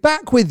we'll be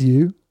back with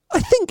you, I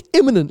think,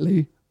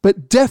 imminently,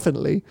 but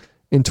definitely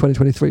in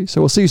 2023.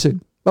 So we'll see you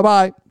soon.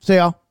 Bye-bye. See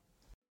ya.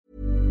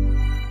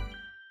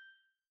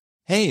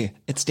 Hey,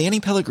 it's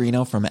Danny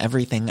Pellegrino from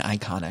Everything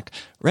Iconic.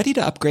 Ready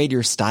to upgrade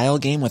your style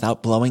game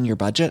without blowing your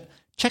budget?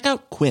 Check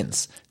out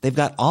Quince. They've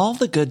got all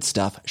the good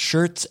stuff,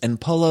 shirts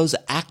and polos,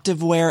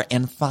 activewear,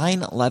 and fine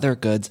leather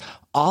goods,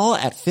 all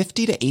at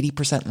 50 to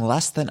 80%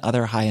 less than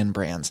other high-end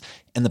brands.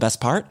 And the best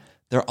part?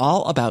 They're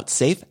all about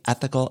safe,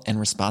 ethical, and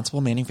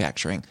responsible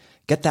manufacturing.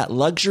 Get that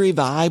luxury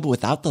vibe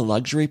without the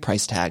luxury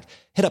price tag.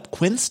 Hit up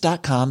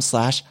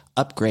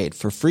quince.com/upgrade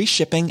for free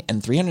shipping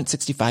and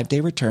 365-day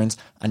returns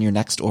on your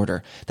next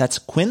order. That's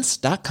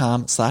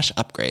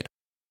quince.com/upgrade.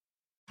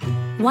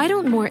 Why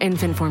don't more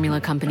infant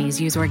formula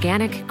companies use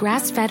organic,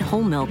 grass-fed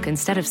whole milk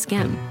instead of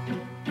skim?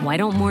 Why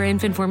don't more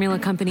infant formula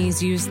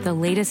companies use the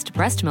latest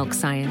breast milk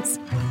science?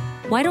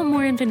 Why don't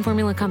more infant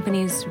formula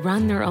companies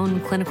run their own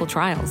clinical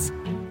trials?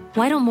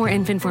 Why don't more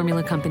infant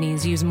formula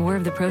companies use more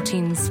of the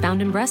proteins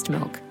found in breast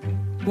milk?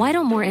 Why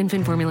don't more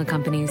infant formula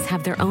companies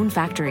have their own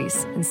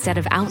factories instead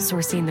of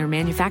outsourcing their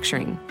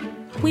manufacturing?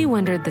 We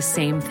wondered the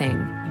same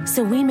thing.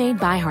 So we made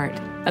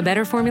ByHeart, a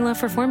better formula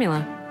for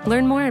formula.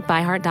 Learn more at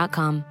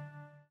byheart.com.